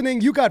you're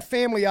listening, you got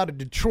family out of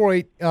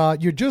Detroit.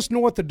 You're just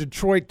north of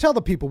Detroit. Tell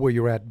the people where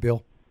you're at,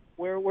 Bill.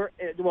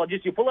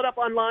 Just you pull it up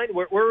online.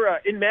 We're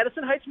in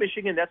Madison Heights,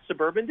 Michigan. That's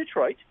suburban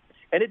Detroit.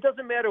 And it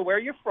doesn't matter where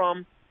you're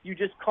from. You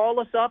just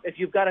call us up if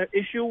you've got an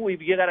issue.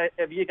 If you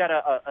got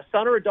a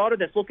son or a daughter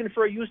that's looking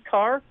for a used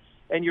car,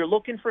 and you're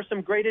looking for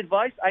some great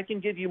advice, I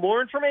can give you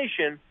more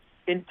information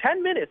in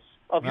 10 minutes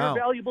of your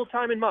valuable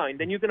time and mine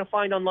than you're going to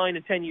find online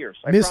in 10 years.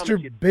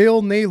 Mr.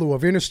 Bill Naylor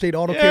of Interstate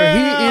Auto Care.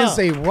 He is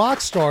a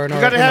rock star in our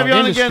industry. Got to have you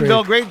on again,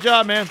 Bill. Great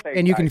job, man.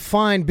 And you can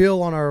find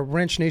Bill on our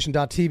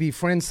WrenchNation.tv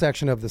friends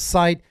section of the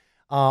site.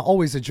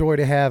 Always a joy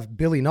to have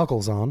Billy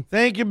Knuckles on.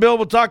 Thank you, Bill.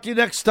 We'll talk to you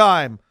next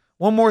time.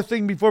 One more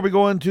thing before we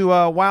go into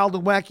wild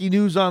and wacky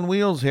news on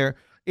wheels here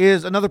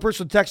is another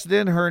person texted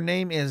in. Her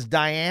name is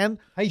Diane.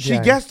 Hey, she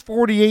guessed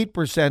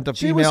 48% of females.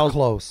 She was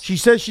close. She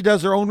says she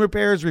does her own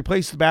repairs,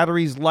 replaces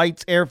batteries,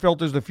 lights, air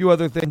filters, a few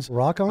other things.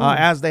 Rock on.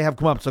 As they have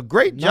come up. So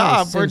great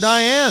job for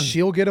Diane.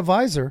 She'll get a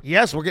visor.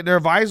 Yes, we're getting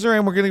her visor,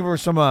 and we're going to give her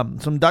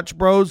some Dutch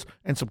Bros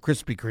and some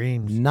Krispy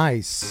Kremes.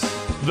 Nice.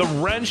 The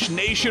Wrench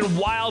Nation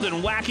Wild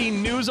and Wacky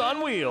News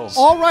on Wheels.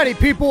 All righty,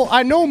 people.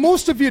 I know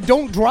most of you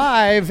don't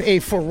drive a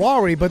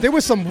Ferrari, but there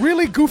was some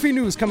really goofy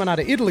news coming out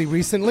of Italy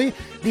recently.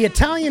 The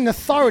Italian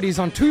authorities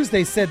on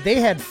Tuesday said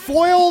they had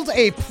foiled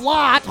a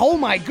plot. Oh,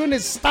 my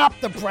goodness. Stop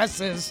the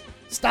presses.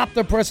 Stop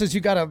the presses. You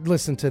got to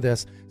listen to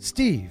this.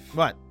 Steve.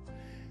 What?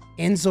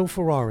 Enzo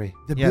Ferrari,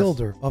 the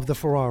builder of the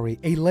Ferrari,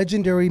 a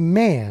legendary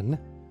man.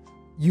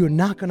 You're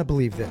not going to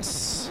believe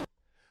this.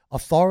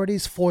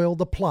 Authorities foiled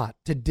the plot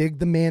to dig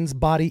the man's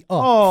body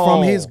up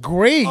from his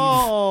grave.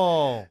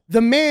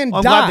 The man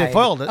died. Glad they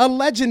foiled it. A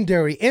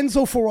legendary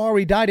Enzo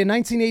Ferrari died in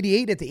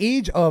 1988 at the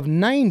age of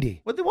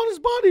 90. What did they want his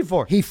body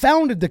for? He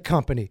founded the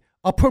company,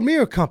 a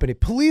premier company,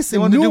 police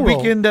and wanted to do Nuro.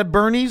 Weekend at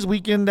Bernie's,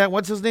 Weekend at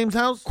what's his name's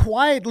house?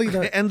 Quietly,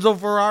 Enzo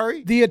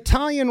Ferrari. The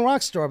Italian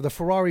rock star of the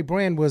Ferrari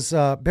brand was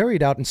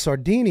buried out in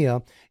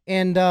Sardinia,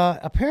 and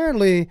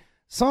apparently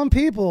some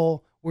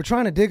people were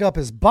trying to dig up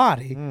his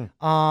body.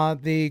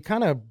 They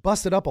kind of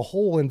busted up a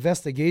whole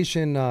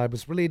investigation. It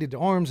was related to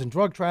arms and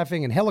drug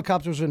trafficking, and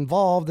helicopters were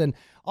involved, and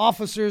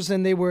officers,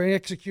 and they were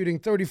executing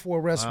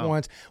 34 arrest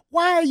warrants.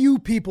 Why are you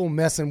people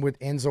messing with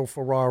Enzo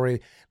Ferrari?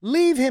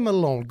 Leave him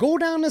alone. Go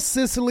down to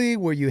Sicily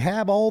where you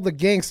have all the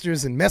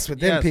gangsters and mess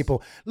with them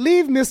people.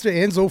 Leave Mr.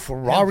 Enzo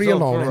Ferrari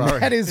alone. Ferrari.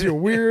 And that is your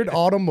weird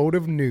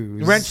automotive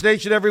news. Wrench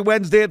Nation every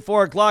Wednesday at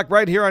 4 o'clock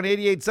right here on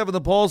 88.7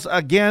 The Pulse.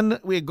 Again,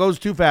 it goes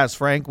too fast,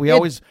 Frank. We're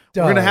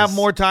going to have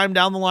more time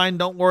down the line.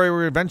 Don't worry.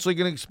 We're eventually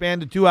going to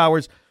expand to 2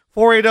 hours.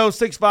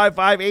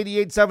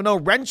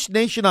 480-655-8870. Wrench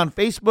Nation on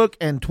Facebook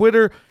and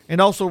Twitter, and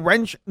also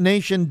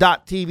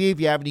WrenchNation.tv. If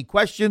you have any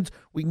questions,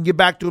 we can get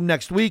back to him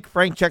next week.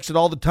 Frank checks it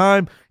all the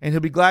time, and he'll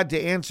be glad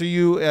to answer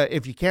you.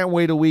 If you can't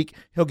wait a week,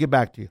 he'll get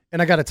back to you.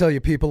 And I got to tell you,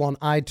 people on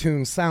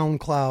iTunes,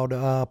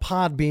 SoundCloud,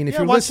 Podbean, if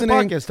you're watch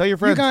listening, the podcast. Tell your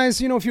friends. You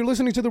guys, if you're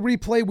listening to the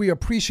replay, we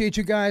appreciate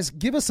you guys.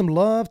 Give us some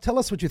love. Tell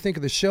us what you think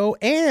of the show.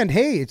 And,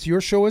 hey, it's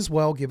your show as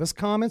well. Give us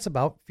comments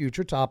about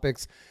future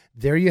topics.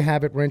 There you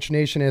have it, Wrench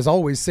Nation. As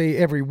always say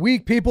every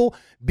week, people,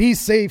 be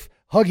safe,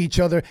 hug each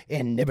other,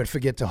 and never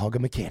forget to hug a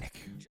mechanic.